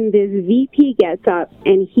 and this VP gets up,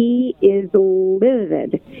 and he is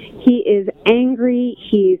livid. He is angry.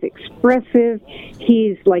 He's expressive.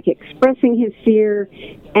 He's like expressing his fear.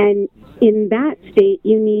 And in that state,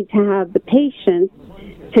 you need to have the patience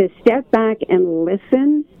to step back and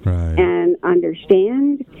listen and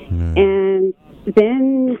understand. And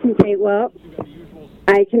then you can say, well,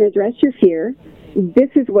 I can address your fear. This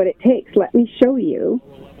is what it takes. Let me show you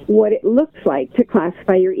what it looks like to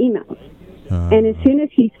classify your emails. And as soon as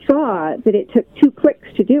he saw that it took 2 clicks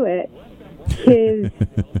to do it, his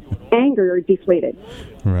anger deflated.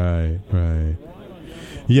 Right.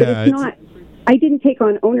 Yeah, but it's not. I didn't take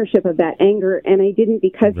on ownership of that anger, and I didn't,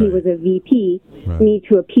 because he was a VP, need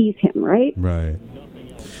to appease him, right? Right.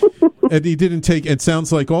 And he didn't take, it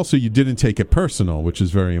sounds like also you didn't take it personal, which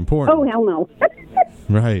is very important. Oh, hell no.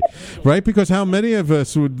 Right, because how many of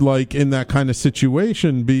us would, like, in that kind of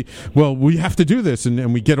situation be, well, we have to do this,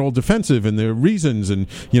 and we get all defensive, and there are reasons, and,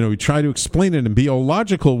 we try to explain it and be all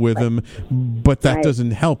logical with them, but that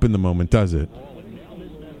doesn't help in the moment, does it?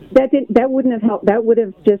 That wouldn't have helped. That would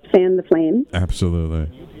have just fanned the flame.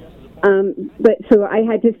 Absolutely. But so I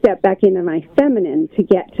had to step back into my feminine to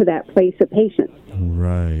get to that place of patience.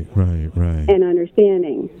 Right. And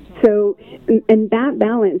understanding. So, and that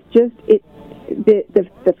balance, just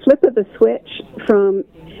the flip of the switch from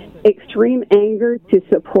extreme anger to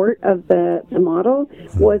support of the model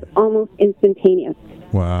was almost instantaneous.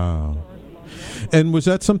 Wow. And was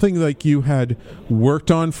that something like you had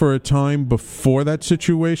worked on for a time before that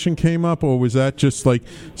situation came up, or was that just like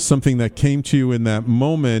something that came to you in that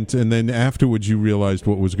moment and then afterwards you realized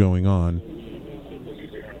what was going on?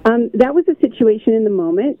 That was a situation in the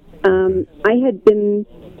moment. I had been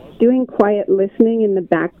doing quiet listening in the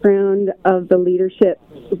background of the leadership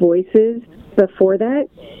voices before that,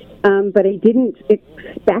 but I didn't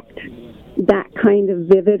expect that kind of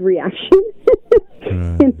vivid reaction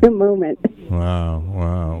in the moment.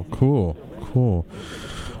 Wow. Cool.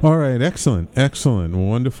 All right, excellent,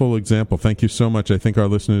 wonderful example. Thank you so much. I think our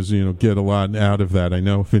listeners, get a lot out of that. I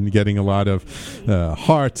know I've been getting a lot of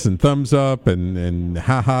hearts and thumbs up and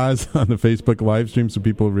ha-has on the Facebook live stream, so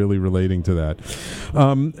people are really relating to that.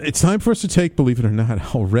 It's time for us to take, believe it or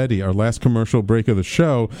not, already our last commercial break of the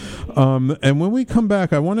show. And when we come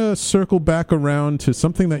back, I want to circle back around to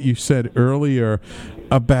something that you said earlier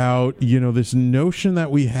about, this notion that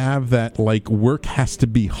we have that, like, work has to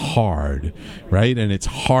be hard, right? And it's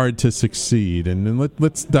hard to succeed. And then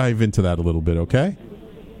let's dive into that a little bit, okay?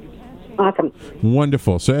 Awesome.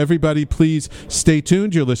 Wonderful. So everybody, please stay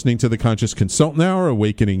tuned. You're listening to the Conscious Consultant Hour,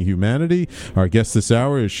 Awakening Humanity. Our guest this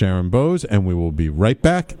hour is Sharon Bowes, and we will be right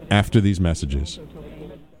back after these messages.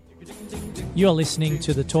 You're listening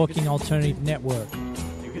to the Talking Alternative Network.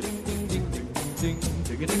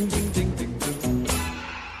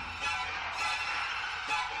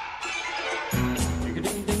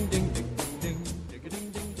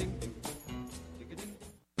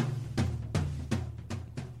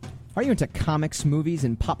 Are you into comics, movies,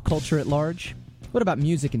 and pop culture at large? What about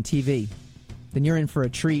music and TV? Then you're in for a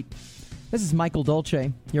treat. This is Michael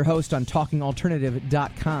Dolce, your host on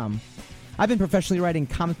TalkingAlternative.com. I've been professionally writing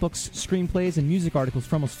comic books, screenplays, and music articles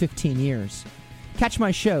for almost 15 years. Catch my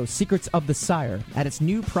show, Secrets of the Sire, at its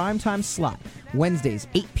new primetime slot, Wednesdays,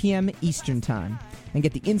 8 p.m. Eastern Time, and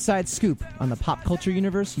get the inside scoop on the pop culture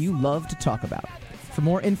universe you love to talk about. For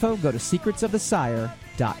more info, go to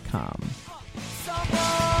secretsofthesire.com.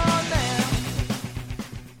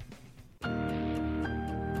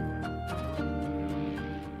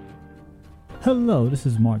 Hello, this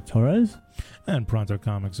is Mark Torres. And Pronto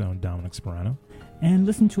Comics Zone Dominic Sperano. And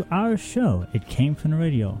listen to our show, It Came From the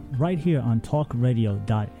Radio, right here on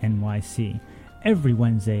talkradio.nyc, every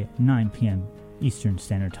Wednesday, 9 p.m. Eastern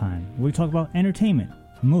Standard Time, where we talk about entertainment,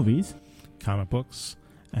 movies, comic books,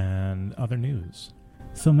 and other news.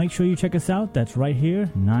 So make sure you check us out. That's right here,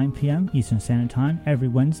 9 p.m. Eastern Standard Time, every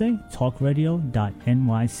Wednesday,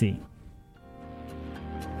 talkradio.nyc.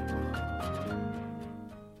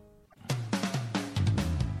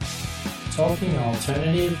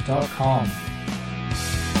 TalkingAlternative.com.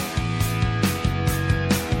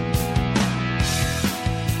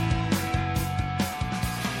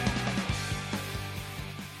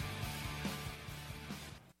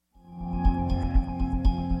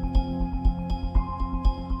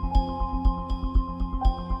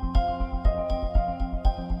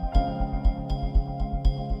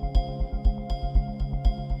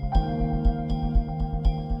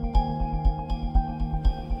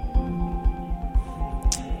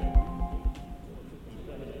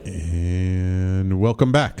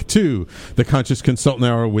 Welcome back to the Conscious Consultant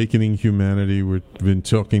Hour, Awakening Humanity. We've been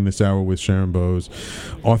talking this hour with Sharon Bowes,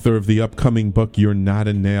 author of the upcoming book, You're Not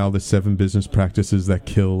a Nail, the 7 Business Practices That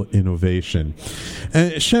Kill Innovation.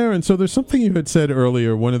 And Sharon, so there's something you had said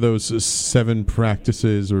earlier, one of those 7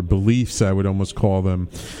 practices or beliefs, I would almost call them,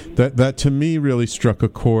 that to me really struck a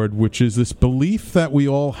chord, which is this belief that we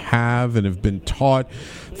all have and have been taught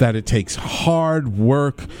that it takes hard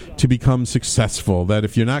work to become successful, that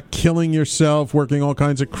if you're not killing yourself, working all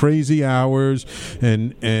kinds of crazy hours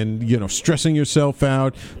and stressing yourself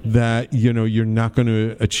out, that you're not going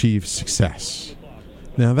to achieve success.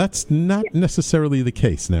 Now that's not necessarily the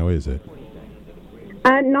case now, is it?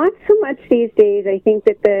 Not so much these days. I think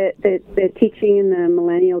that the teaching in the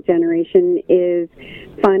millennial generation is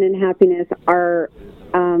fun and happiness are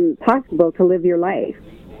possible to live your life,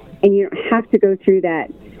 and you don't have to go through that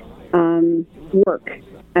work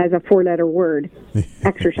as a 4-letter word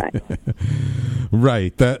exercise.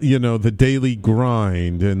 Right. That, the daily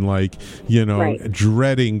grind and right.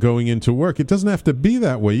 dreading going into work. It doesn't have to be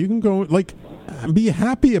that way. You can go be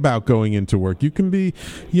happy about going into work. You can be,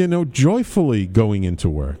 joyfully going into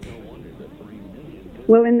work.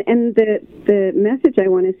 Well, and the message I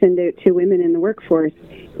want to send out to women in the workforce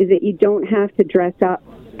is that you don't have to dress up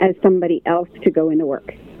as somebody else to go into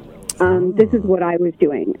work. This is what I was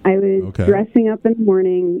doing. I was dressing up in the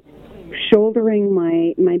morning, shouldering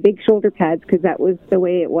my big shoulder pads, because that was the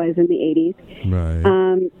way it was in the 80s. Right.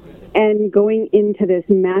 And going into this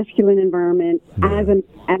masculine environment as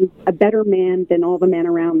a better man than all the men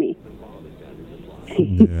around me.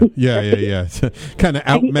 Yeah. Kind of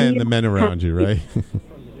outman the men around you, right?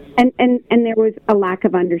 And there was a lack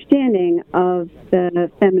of understanding of the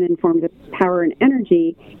feminine forms of power and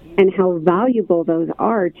energy and how valuable those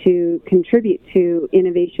are to contribute to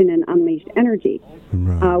innovation and unleashed energy.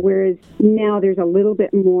 Right. Whereas now there's a little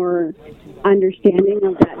bit more understanding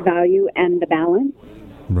of that value and the balance.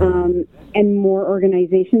 Right. And more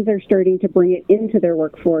organizations are starting to bring it into their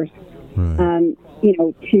workforce to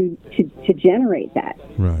generate that.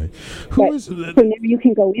 Right. So now you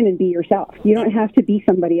can go in and be yourself. You don't have to be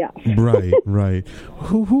somebody else. Right.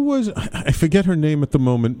 Who was, I forget her name at the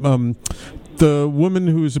moment, the woman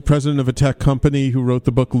who was the president of a tech company who wrote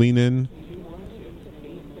the book Lean In?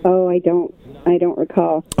 Oh, I don't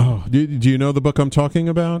recall. Oh, do you know the book I'm talking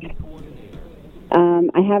about?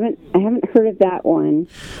 I haven't heard of that one.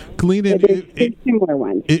 Lean In. There's similar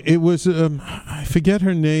ones. It was I forget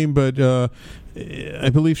her name, but I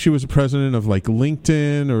believe she was a president of like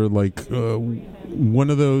LinkedIn or like one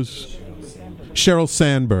of those. Sheryl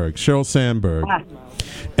Sandberg. Ah.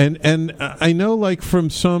 And I know, like, from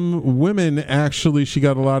some women, actually, she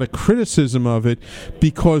got a lot of criticism of it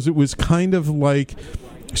because it was kind of like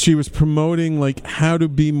she was promoting, like, how to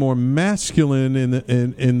be more masculine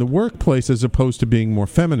in the workplace as opposed to being more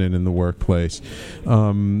feminine in the workplace.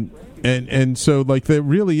 And so, like, there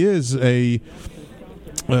really is a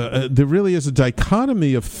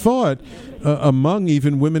dichotomy of thought among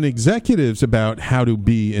even women executives about how to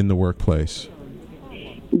be in the workplace.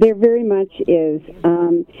 There very much is.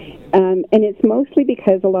 And it's mostly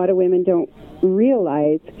because a lot of women don't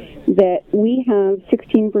realize that we have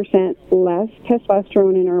 16% less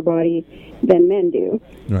testosterone in our body than men do.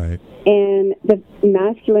 Right. And the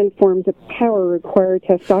masculine forms of power require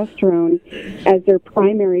testosterone as their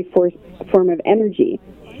primary form of energy.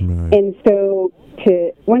 Right. And so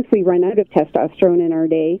once we run out of testosterone in our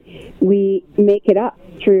day, we make it up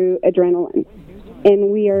through adrenaline.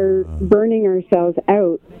 And we are burning ourselves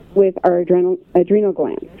out with our adrenal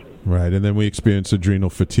glands. Right, and then we experience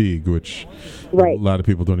adrenal fatigue, which a lot of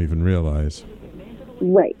people don't even realize.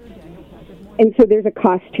 Right. And so there's a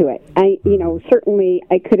cost to it. Certainly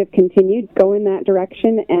I could have continued going that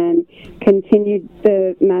direction and continued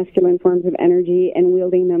the masculine forms of energy and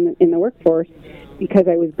wielding them in the workforce because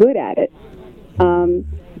I was good at it.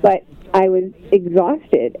 But I was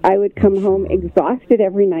exhausted. I would come home exhausted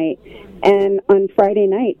every night, and on Friday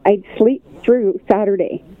night, I'd sleep through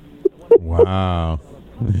Saturday. Wow.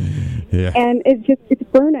 Yeah. And it's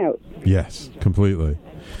burnout. Yes, completely.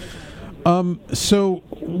 So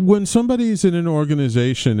when somebody's in an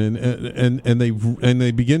organization and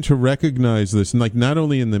they begin to recognize this, and like not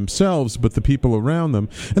only in themselves but the people around them,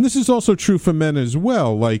 and this is also true for men as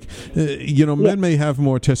well. Like men may have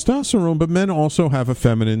more testosterone, but men also have a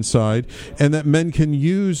feminine side, and that men can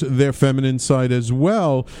use their feminine side as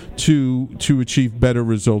well to achieve better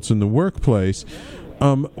results in the workplace.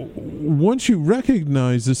 Once you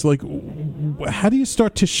recognize this, like, how do you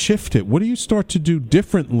start to shift it? What do you start to do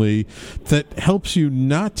differently that helps you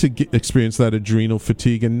not to experience that adrenal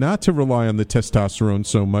fatigue and not to rely on the testosterone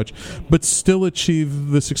so much, but still achieve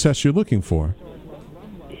the success you're looking for?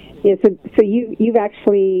 Yeah, so you've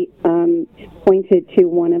actually pointed to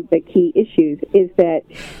one of the key issues, is that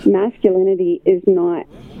masculinity is not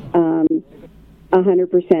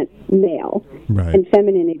 100% male, right, and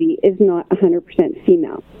femininity is not 100%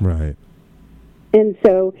 female. Right. And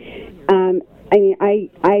so, I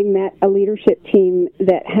met a leadership team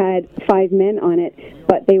that had 5 men on it,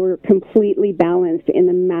 but they were completely balanced in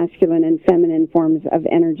the masculine and feminine forms of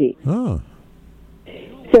energy. Oh.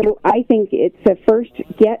 So I think it's first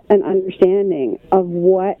get an understanding of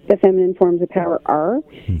what the feminine forms of power are,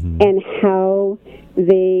 mm-hmm, and how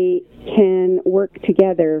they can work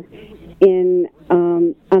together in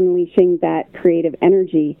unleashing that creative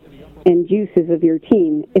energy and juices of your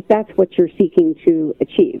team, if that's what you're seeking to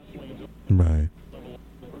achieve. Right.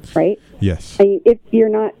 Right? Yes. I mean, if you're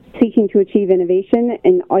not seeking to achieve innovation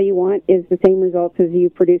and all you want is the same results as you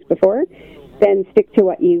produced before, then stick to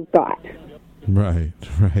what you've got. Right.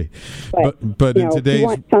 But in today's... if you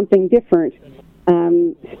want something different,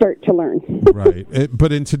 start to learn. Right.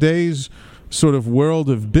 But in today's sort of world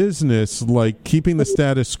of business, like, keeping the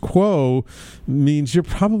status quo means you're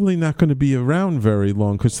probably not going to be around very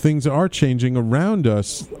long, because things are changing around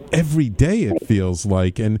us every day, it feels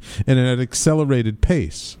like, and at an accelerated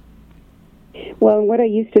pace. Well, what I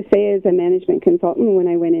used to say as a management consultant when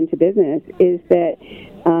I went into business is that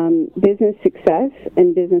business success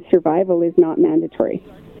and business survival is not mandatory.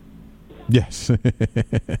 Yes.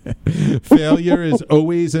 Failure is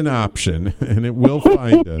always an option, and it will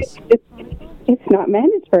find us. It's not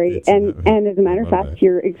mandatory. And as a matter of fact,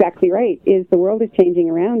 you're exactly right, is the world is changing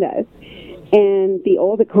around us. And the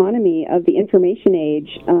old economy of the information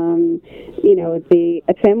age, the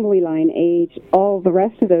assembly line age, all the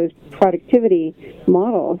rest of those productivity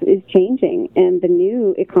models is changing. And the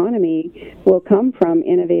new economy will come from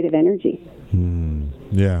innovative energy.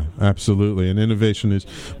 Yeah, absolutely. And innovation is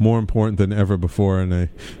more important than ever before. And I'm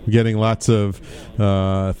getting lots of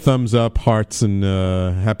thumbs up, hearts, and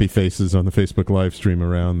happy faces on the Facebook live stream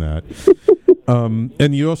around that.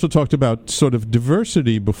 And you also talked about sort of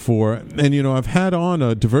diversity before. And, I've had on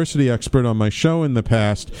a diversity expert on my show in the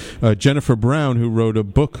past, Jennifer Brown, who wrote a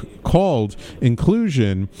book called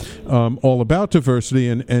Inclusion, all about diversity.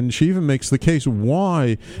 And she even makes the case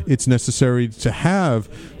why it's necessary to have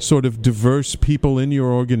sort of diverse people in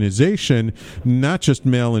your organization, not just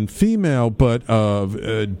male and female, but of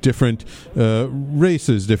different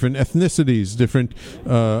races, different ethnicities, different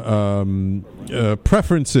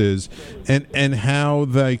preferences, and how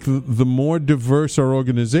like the more diverse our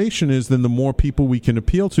organization is, then the more people we can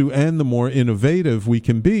appeal to and the more innovative we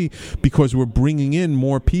can be, because we're bringing in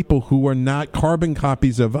more people who are not carbon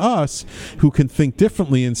copies of us, who can think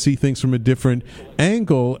differently and see things from a different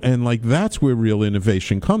angle, and like that's where real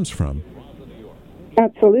innovation comes from.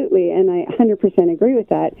 Absolutely, and I 100% agree with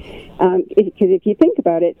that. Because if you think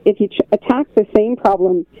about it, if you attack the same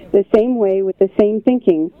problem the same way with the same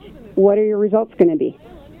thinking, what are your results going to be?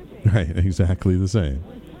 Right, exactly the same.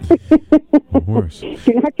 Worse.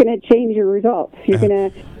 You're not going to change your results. You're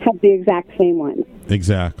going to have the exact same ones.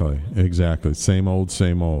 Exactly. Same old.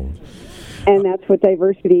 And that's what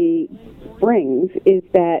diversity brings, is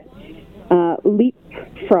that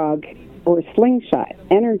leapfrog or slingshot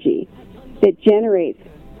energy that generates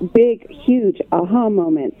big, huge aha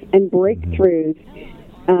moments and breakthroughs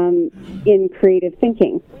in creative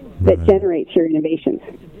thinking that generates your innovations.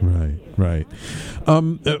 Right.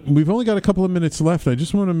 We've only got a couple of minutes left. I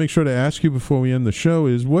just want to make sure to ask you before we end the show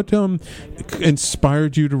is what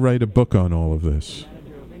inspired you to write a book on all of this?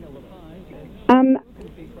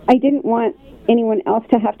 I didn't want anyone else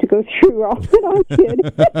to have to go through all that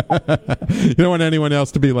I did. You don't want anyone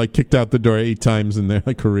else to be like kicked out the door 8 times in their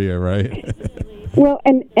career, right? Well,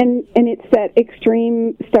 and it's that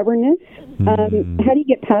extreme stubbornness. How do you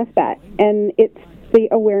get past that? And it's the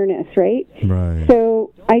awareness, right? Right.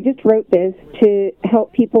 So I just wrote this to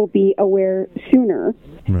help people be aware sooner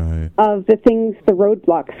of the things, the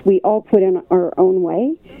roadblocks we all put in our own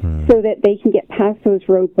way, so that they can get past those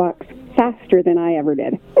roadblocks faster than I ever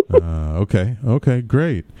did. Okay,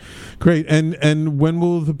 great. And when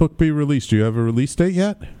will the book be released? Do you have a release date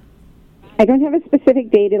yet? I don't have a specific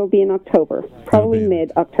date. It'll be in October, probably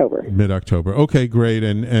mid-October. Mid-October. Okay, great.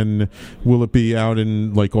 And will it be out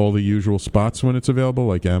in like all the usual spots when it's available,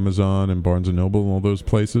 like Amazon and Barnes & Noble and all those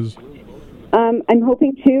places? I'm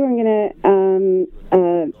hoping to. I'm going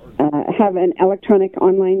to have an electronic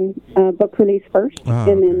online book release first,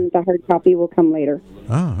 and then the hard copy will come later.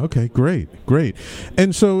 Okay, great.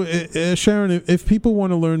 And so, Sharon, if people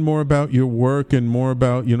want to learn more about your work and more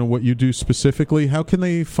about what you do specifically, how can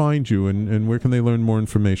they find you, and where can they learn more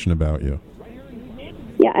information about you?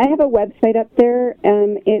 Yeah, I have a website up there.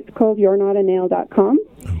 It's called you'renotaNail.com.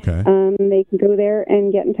 Okay. They can go there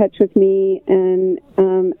and get in touch with me and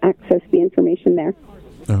access the information there.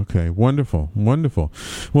 Okay, wonderful.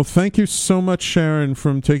 Well, thank you so much, Sharon,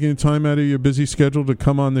 for taking the time out of your busy schedule to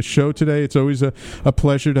come on the show today. It's always a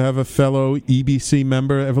pleasure to have a fellow EBC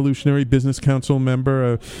member, Evolutionary Business Council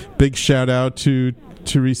member. A big shout out to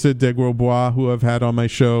Teresa Deguerbois, who I've had on my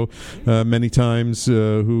show many times,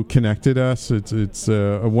 who connected us. It's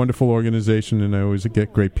a wonderful organization, and I always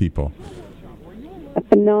get great people. A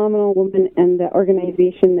phenomenal woman, and the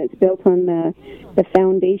organization that's built on the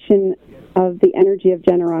foundation of the energy of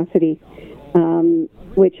generosity,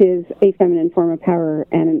 which is a feminine form of power,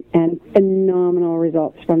 and phenomenal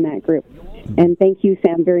results from that group. And thank you,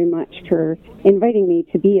 Sam, very much for inviting me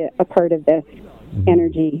to be a part of this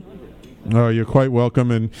energy. Oh, you're quite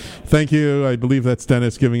welcome, and thank you. I believe that's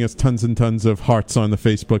Dennis giving us tons and tons of hearts on the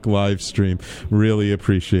Facebook live stream. Really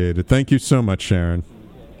appreciate it. Thank you so much, Sharon.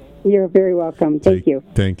 You're very welcome. Thank you.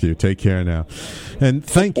 Thank you. Take care now. And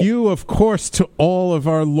thank you, of course, to all of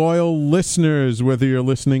our loyal listeners, whether you're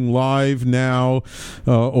listening live now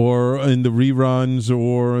or in the reruns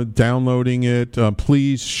or downloading it.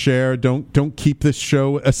 Please share. Don't keep this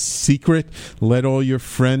show a secret. Let all your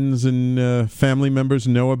friends and family members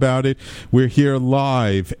know about it. We're here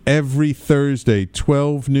live every Thursday,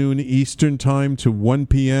 12 noon Eastern Time to 1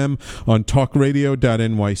 p.m. on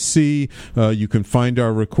talkradio.nyc. You can find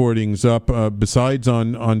our recording recordings up. Besides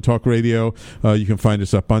on Talk Radio, you can find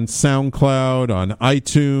us up on SoundCloud, on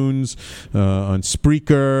iTunes, on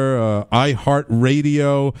Spreaker,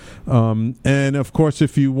 iHeartRadio, and of course,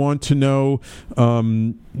 if you want to know,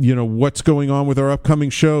 what's going on with our upcoming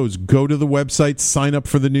shows, go to the website, sign up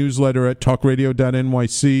for the newsletter at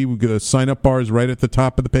talkradio.nyc. We've got a sign-up bars right at the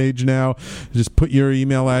top of the page now. Just put your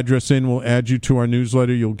email address in. We'll add you to our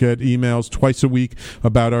newsletter. You'll get emails twice a week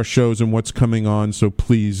about our shows and what's coming on, so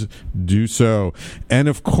please do so. And,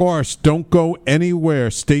 of course, don't go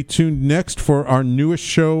anywhere. Stay tuned next for our newest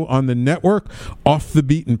show on the network, Off the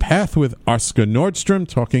Beaten Path, with Oscar Nordstrom,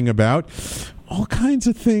 talking about all kinds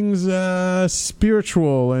of things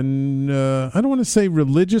spiritual and I don't want to say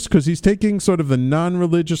religious, because he's taking sort of the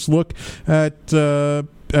non-religious look at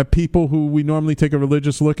people who we normally take a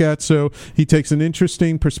religious look at. So he takes an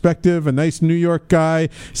interesting perspective, a nice New York guy.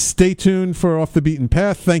 Stay tuned for Off the Beaten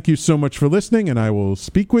Path. Thank you so much for listening, and I will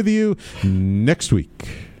speak with you next week.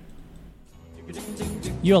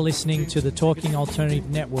 You're listening to the Talking Alternative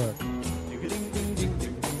Network.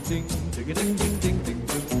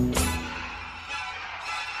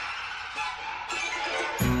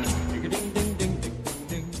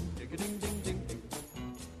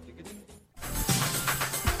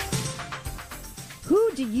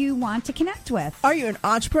 Who do you want to connect with? Are you an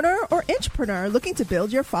entrepreneur or intrapreneur looking to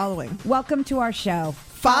build your following? Welcome to our show.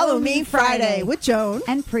 Follow Me Friday with Joan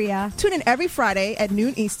and Priya. Tune in every Friday at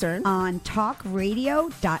noon Eastern on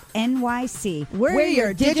talkradio.nyc. We're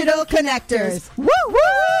your digital connectors. Woo woo!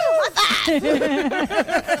 What's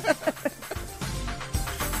that?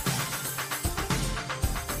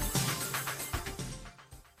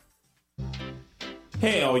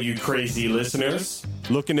 Hey, all you crazy listeners.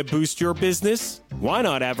 Looking to boost your business? Why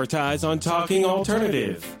not advertise on Talking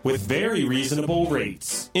Alternative with very reasonable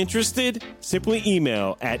rates? Interested? Simply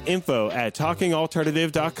email at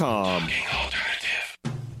info@talkingalternative.com.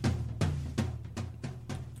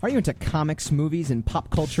 Are you into comics, movies, and pop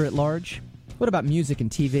culture at large? What about music and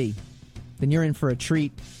TV? Then you're in for a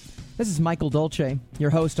treat. This is Michael Dolce, your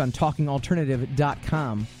host on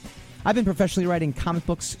talkingalternative.com. I've been professionally writing comic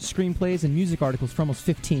books, screenplays, and music articles for almost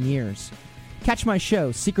 15 years. Catch my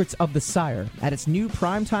show, Secrets of the Sire, at its new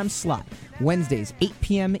primetime slot, Wednesdays, 8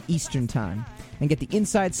 p.m. Eastern Time, and get the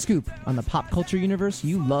inside scoop on the pop culture universe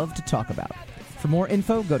you love to talk about. For more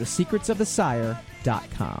info, go to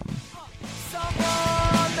secretsofthesire.com.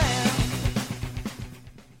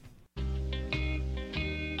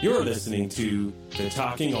 You're listening to the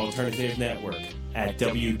Talking Alternative Network at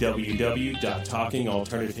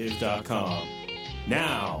www.talkingalternative.com.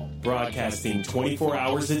 Now, broadcasting 24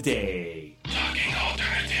 hours a day. Talking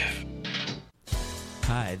Alternative.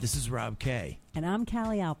 Hi, this is Rob Kay. And I'm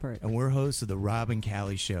Callie Alpert. And we're hosts of The Rob and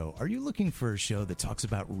Callie Show. Are you looking for a show that talks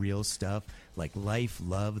about real stuff like life,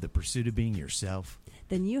 love, the pursuit of being yourself?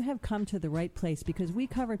 Then you have come to the right place, because we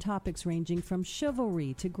cover topics ranging from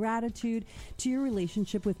chivalry to gratitude to your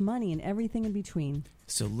relationship with money and everything in between.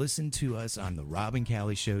 So listen to us on The Rob and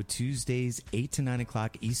Callie Show, Tuesdays, 8 to 9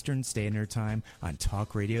 o'clock Eastern Standard Time on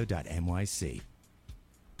talkradio.nyc.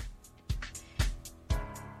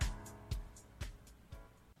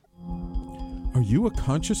 Are you a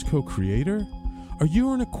conscious co-creator? Are you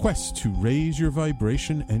on a quest to raise your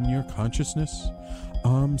vibration and your consciousness?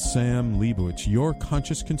 I'm Sam Leibowitz, your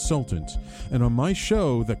conscious consultant, and on my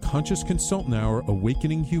show, The Conscious Consultant Hour,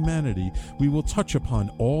 Awakening Humanity, we will touch upon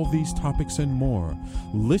all these topics and more.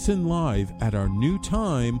 Listen live at our new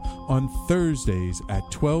time on Thursdays at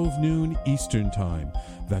 12 noon Eastern Time.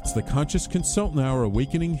 That's The Conscious Consultant Hour,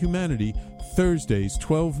 Awakening Humanity, Thursdays,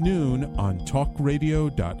 12 noon on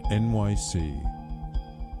talkradio.nyc.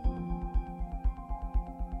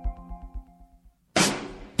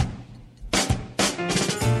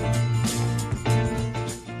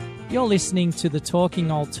 You're listening to the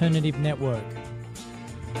Talking Alternative Network.